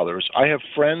Festival of Colors. I have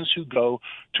friends who go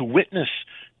to witness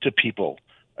to people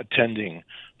attending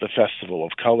the Festival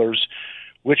of Colors,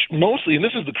 which mostly, and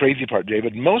this is the crazy part,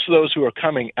 David, most of those who are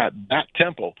coming at that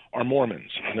temple are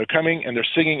Mormons. And they're coming and they're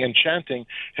singing and chanting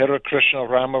Hare Krishna,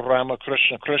 Rama Rama,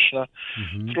 Krishna Krishna,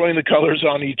 throwing the colors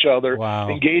on each other,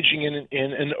 engaging in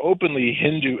an openly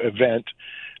Hindu event,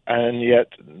 and yet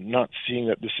not seeing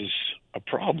that this is a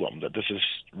problem, that this is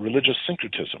religious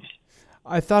syncretism.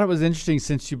 I thought it was interesting,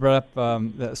 since you brought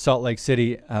up Salt Lake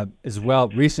City as well.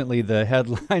 Recently, the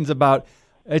headlines about,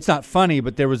 it's not funny,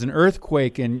 but there was an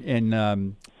earthquake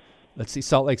in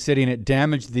Salt Lake City, and it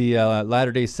damaged the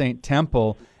Latter-day Saint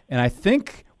temple. And I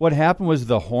think what happened was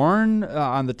the horn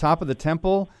on the top of the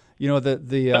temple.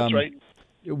 That's right.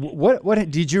 What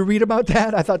did you read about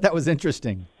that? I thought that was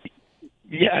interesting.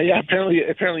 Yeah.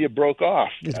 Apparently it broke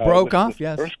off. It broke off.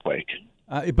 Yes. Earthquake.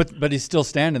 But he's still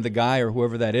standing. The guy or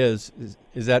whoever that is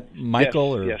that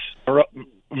Michael? Yes.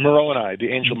 Moroni,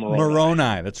 the angel Moroni.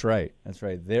 Moroni. That's right.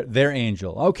 Their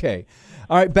angel. Okay.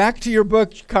 All right. Back to your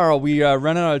book, Carl. We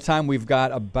run out of time. We've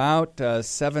got about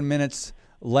 7 minutes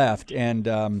left,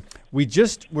 and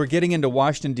we're getting into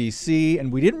Washington D.C.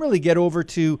 and we didn't really get over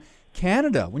to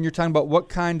Canada when you're talking about what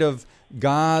kind of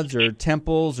gods or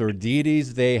temples or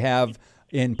deities they have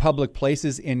in public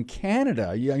places in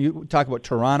Canada. You talk about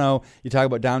Toronto, you talk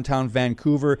about downtown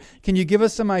Vancouver. Can you give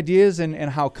us some ideas and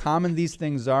how common these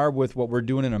things are with what we're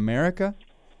doing in America?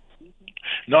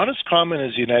 Not as common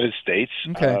as the United States,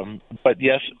 but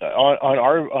yes,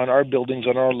 on our buildings,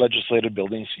 on our legislative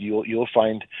buildings, you'll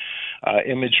find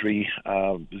imagery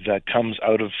that comes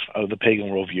out of the pagan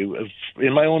worldview.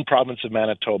 In my own province of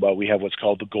Manitoba, we have what's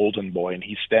called the Golden Boy, and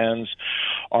he stands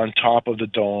on top of the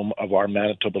dome of our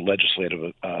Manitoba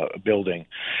legislative building,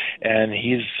 and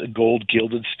he's a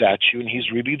gold-gilded statue, and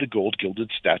he's really the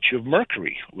gold-gilded statue of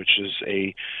Mercury, which is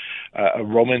a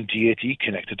Roman deity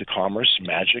connected to commerce,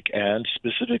 magic, and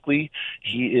specifically,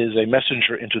 he is a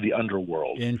messenger into the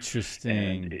underworld.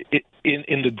 Interesting. And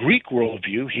in the Greek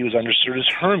worldview, he was understood as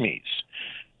Hermes.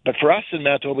 But for us in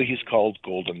Manitoba, he's called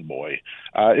Golden Boy.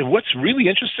 And what's really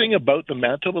interesting about the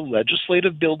Manitoba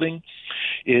Legislative Building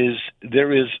is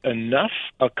there is enough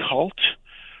occult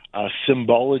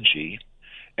symbology,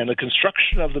 and the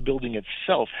construction of the building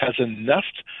itself has enough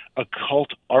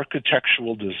occult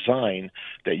architectural design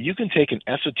that you can take an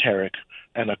esoteric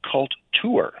and occult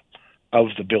tour of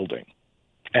the building.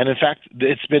 And in fact,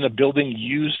 it's been a building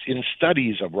used in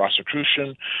studies of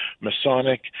Rosicrucian,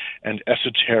 Masonic, and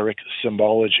esoteric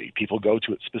symbology. People go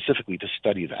to it specifically to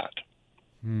study that.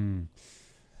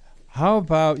 How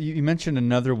about, you mentioned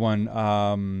another one,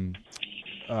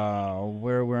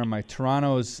 where am I?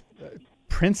 Toronto's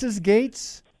Prince's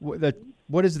Gates?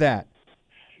 What is that?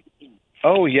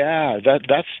 Oh, yeah,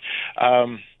 that's...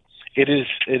 It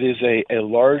is a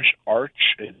large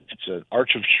arch. It's an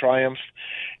arch of triumph,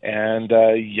 and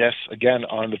yes, again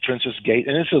on the Princess Gate,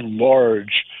 and it's a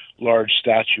large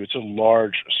statue. It's a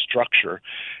large structure,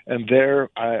 and there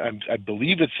I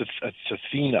believe it's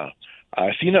Athena,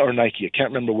 Athena or Nike. I can't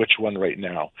remember which one right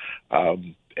now.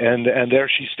 And there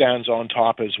she stands on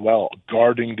top as well,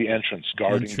 guarding the entrance,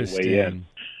 guarding the way in.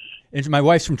 My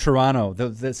wife's from Toronto,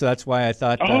 so that's why I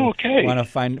thought okay. I want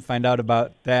to find out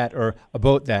about that or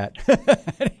about that.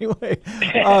 Anyway,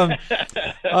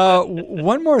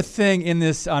 one more thing in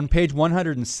this, on page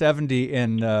 170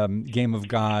 in Game of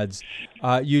Gods,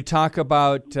 you talk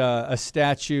about a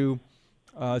statue.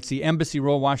 Let's see, Embassy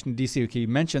Row, Washington, D.C. Okay, you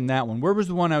mentioned that one. Where was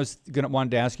the one I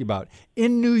wanted to ask you about?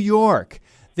 In New York,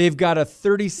 they've got a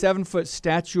 37-foot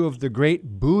statue of the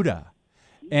Great Buddha.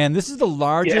 And this is the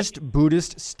largest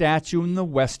Buddhist statue in the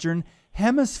Western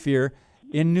Hemisphere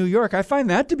in New York. I find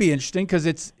that to be interesting because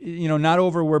it's, not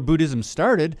over where Buddhism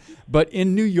started, but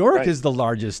in New York is the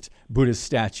largest Buddhist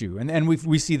statue. And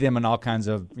we see them in all kinds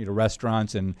of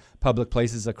restaurants and public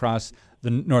places across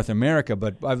North America.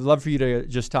 But I'd love for you to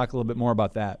just talk a little bit more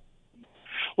about that.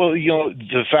 Well,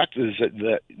 the fact is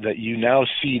that you now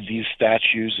see these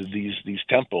statues of these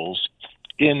temples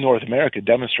in North America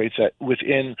demonstrates that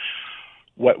within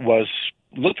what was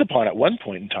looked upon at one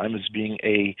point in time as being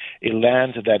a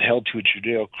land that held to a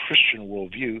Judeo-Christian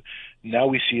worldview, now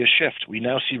we see a shift. We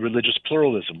now see religious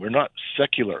pluralism. We're not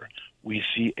secular. We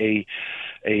see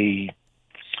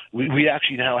we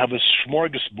actually now have a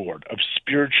smorgasbord of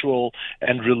spiritual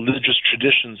and religious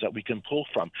traditions that we can pull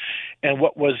from. And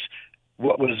what was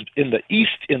in the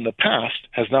East in the past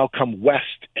has now come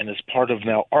West and is part of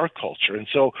now our culture. And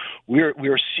so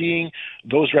we're seeing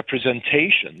those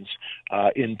representations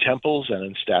in temples and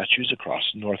in statues across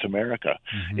North America.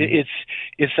 Mm-hmm.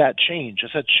 It's that change.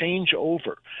 It's a change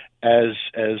over as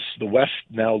the West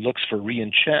now looks for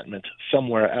re-enchantment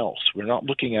somewhere else. We're not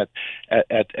looking at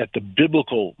the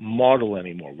biblical model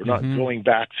anymore. We're not going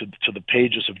back to the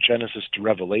pages of Genesis to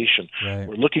Revelation. Right.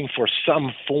 We're looking for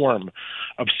some form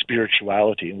of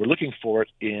spirituality, and we're looking for it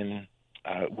in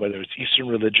whether it's Eastern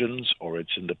religions or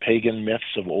it's in the pagan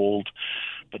myths of old.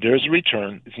 But there is a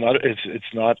return. It's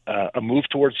not a move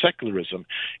towards secularism.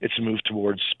 It's a move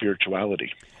towards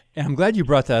spirituality. And I'm glad you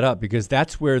brought that up, because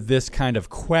that's where this kind of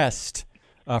quest,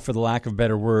 for the lack of a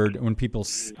better word, when people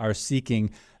are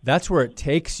seeking, that's where it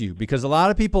takes you. Because a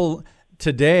lot of people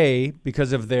today,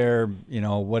 because of their,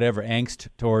 whatever angst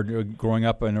toward growing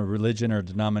up in a religion or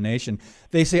denomination,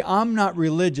 they say, I'm not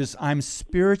religious, I'm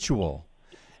spiritual.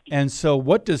 And so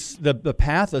what does the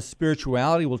path of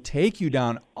spirituality will take you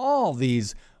down all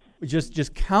these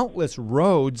just countless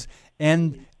roads,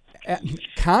 and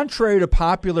contrary to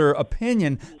popular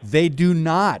opinion, they do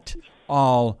not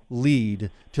all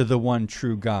lead to the one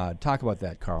true God. Talk about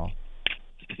that, Carl.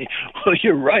 Well,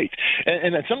 you're right.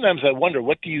 And sometimes I wonder,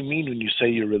 what do you mean when you say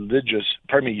you're religious?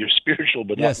 Pardon me, you're spiritual,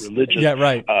 but not religious. Yeah,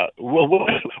 right. Well,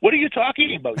 what are you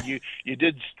talking about? You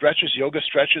did yoga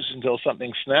stretches until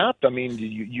something snapped? I mean,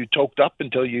 you toked up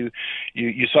until you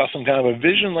saw some kind of a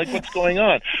vision? Like, what's going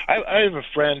on? I have a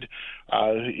friend,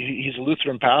 he's a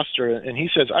Lutheran pastor, and he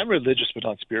says, I'm religious but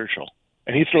not spiritual.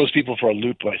 And he throws people for a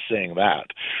loop by saying that.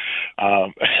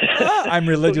 I'm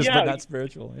religious but not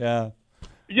spiritual, yeah.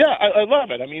 Yeah, I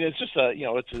love it. I mean, it's just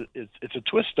it's a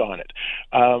twist on it.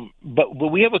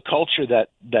 But we have a culture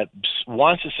that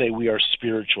wants to say we are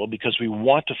spiritual because we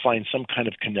want to find some kind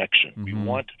of connection. Mm-hmm. We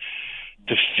want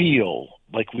to feel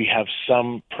like we have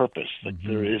some purpose, that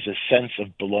there is a sense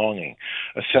of belonging,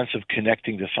 a sense of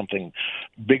connecting to something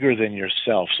bigger than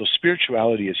yourself. So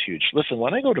spirituality is huge. Listen,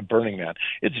 when I go to Burning Man,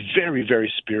 it's very,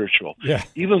 very spiritual. Yeah.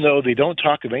 Even though they don't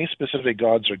talk of any specific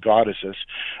gods or goddesses,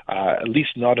 at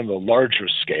least not on the larger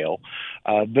scale,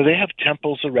 but they have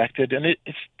temples erected, and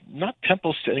it's not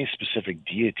temples to any specific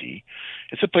deity.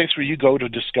 It's a place where you go to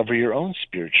discover your own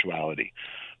spirituality,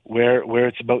 where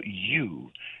it's about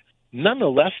you.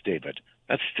 Nonetheless, David,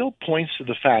 that still points to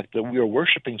the fact that we are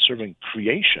worshiping, serving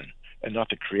creation and not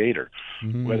the creator.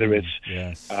 Whether it's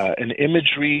an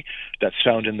imagery that's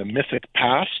found in the mythic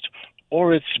past,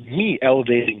 or it's me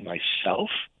elevating myself,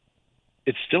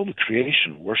 it's still the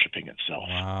creation worshiping itself.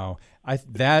 Wow.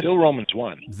 Still Romans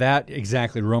 1. That,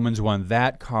 exactly, Romans 1.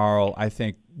 That, Carl, I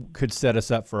think could set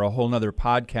us up for a whole nother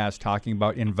podcast talking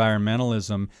about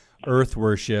environmentalism, earth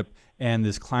worship, and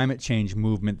this climate change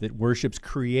movement that worships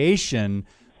creation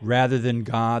rather than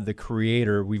God, the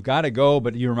creator. We've got to go,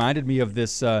 but you reminded me of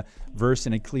this verse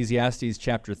in Ecclesiastes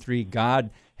chapter 3.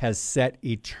 God has set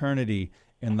eternity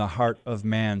in the heart of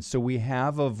man. So we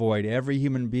have a void. Every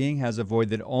human being has a void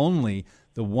that only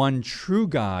the one true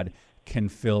God can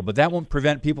fill. But that won't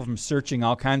prevent people from searching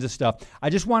all kinds of stuff.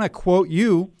 I just want to quote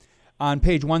you on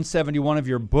page 171 of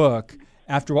your book.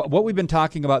 After what we've been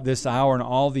talking about this hour and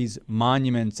all these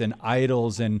monuments and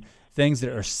idols and things that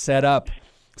are set up,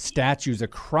 statues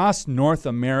across North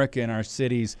America in our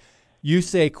cities, you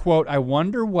say, quote, "I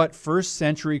wonder what first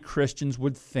century Christians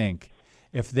would think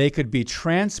if they could be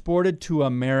transported to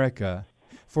America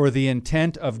for the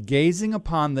intent of gazing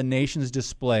upon the nation's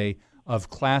display of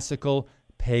classical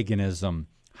paganism.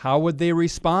 How would they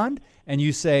respond?" And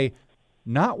you say,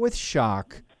 "Not with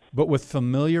shock, but with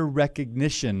familiar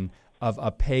recognition of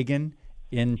a pagan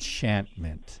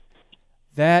enchantment."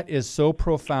 That is so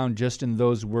profound just in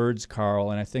those words,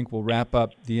 Carl, and I think we'll wrap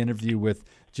up the interview with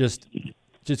just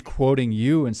quoting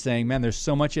you and saying, man, there's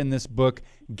so much in this book,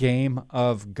 Game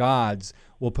of Gods.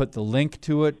 We'll put the link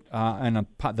to it on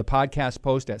the podcast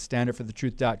post at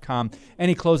standupforthetruth.com.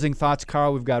 Any closing thoughts,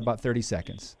 Carl? We've got about 30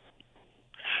 seconds.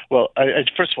 Well,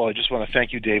 first of all, I just want to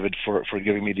thank you, David, for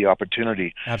giving me the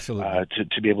opportunity Absolutely.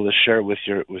 To be able to share with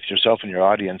yourself and your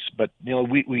audience. But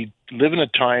we live in a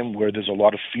time where there's a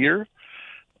lot of fear.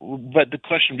 But the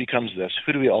question becomes this: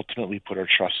 who do we ultimately put our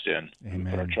trust in? Amen. Do we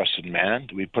put our trust in man?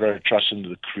 Do we put our trust into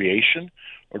the creation,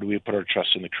 or do we put our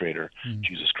trust in the Creator,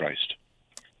 Jesus Christ?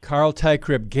 Carl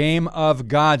Teichrib, Game of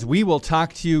Gods. We will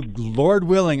talk to you, Lord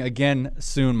willing, again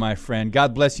soon, my friend.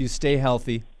 God bless you. Stay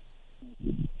healthy.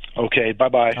 Okay,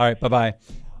 bye-bye. All right, bye-bye.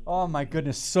 Oh, my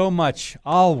goodness, so much.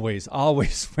 Always,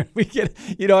 when we get,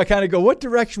 I kind of go, what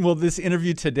direction will this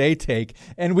interview today take?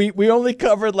 And we only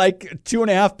covered like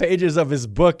 2.5 pages of his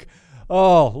book.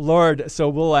 Oh, Lord. So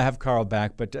we'll have Carl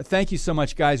back. But thank you so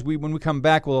much, guys. When we come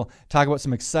back, we'll talk about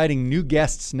some exciting new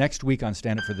guests next week on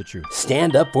Stand Up for the Truth.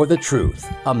 Stand Up for the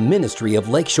Truth, a ministry of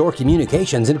Lakeshore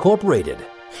Communications Incorporated.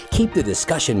 Keep the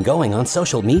discussion going on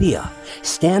social media.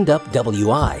 Stand Up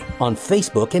WI on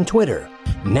Facebook and Twitter.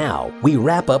 Now, we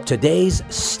wrap up today's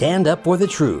Stand Up for the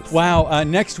Truth. Wow.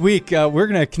 Next week, we're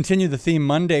going to continue the theme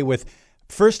Monday with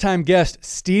first-time guest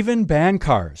Stephen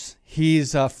Bancars.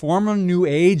 He's a former New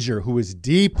Ager who is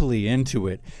deeply into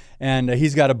it. And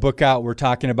he's got a book out. We're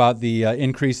talking about the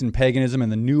increase in paganism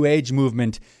and the New Age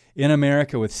movement in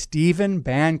America with Stephen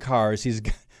Bancars. He's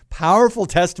got powerful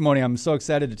testimony. I'm so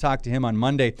excited to talk to him on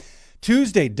Monday.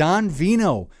 Tuesday, Don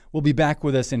Vino will be back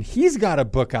with us, and he's got a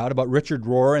book out about Richard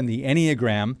Rohr and the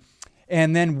Enneagram.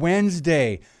 And then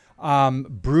Wednesday,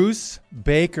 Bruce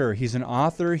Baker. He's an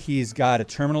author. He's got a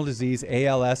terminal disease,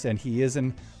 ALS, and he is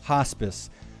in hospice.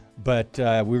 But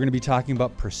we're going to be talking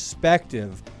about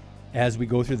perspective as we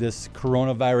go through this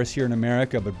coronavirus here in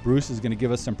America. But Bruce is going to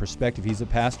give us some perspective. He's a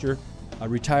pastor,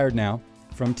 retired now,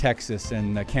 from Texas,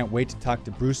 and I can't wait to talk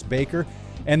to Bruce Baker.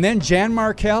 And then Jan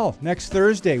Markell next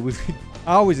Thursday. We're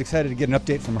always excited to get an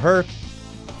update from her.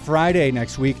 Friday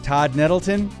next week, Todd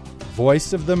Nettleton,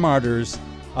 Voice of the Martyrs,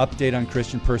 update on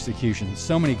Christian persecution.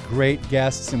 So many great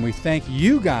guests, and we thank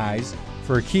you guys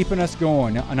for keeping us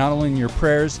going, not only in your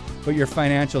prayers, but your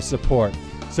financial support.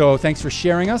 So thanks for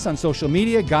sharing us on social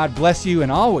media. God bless you,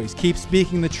 and always keep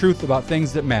speaking the truth about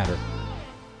things that matter.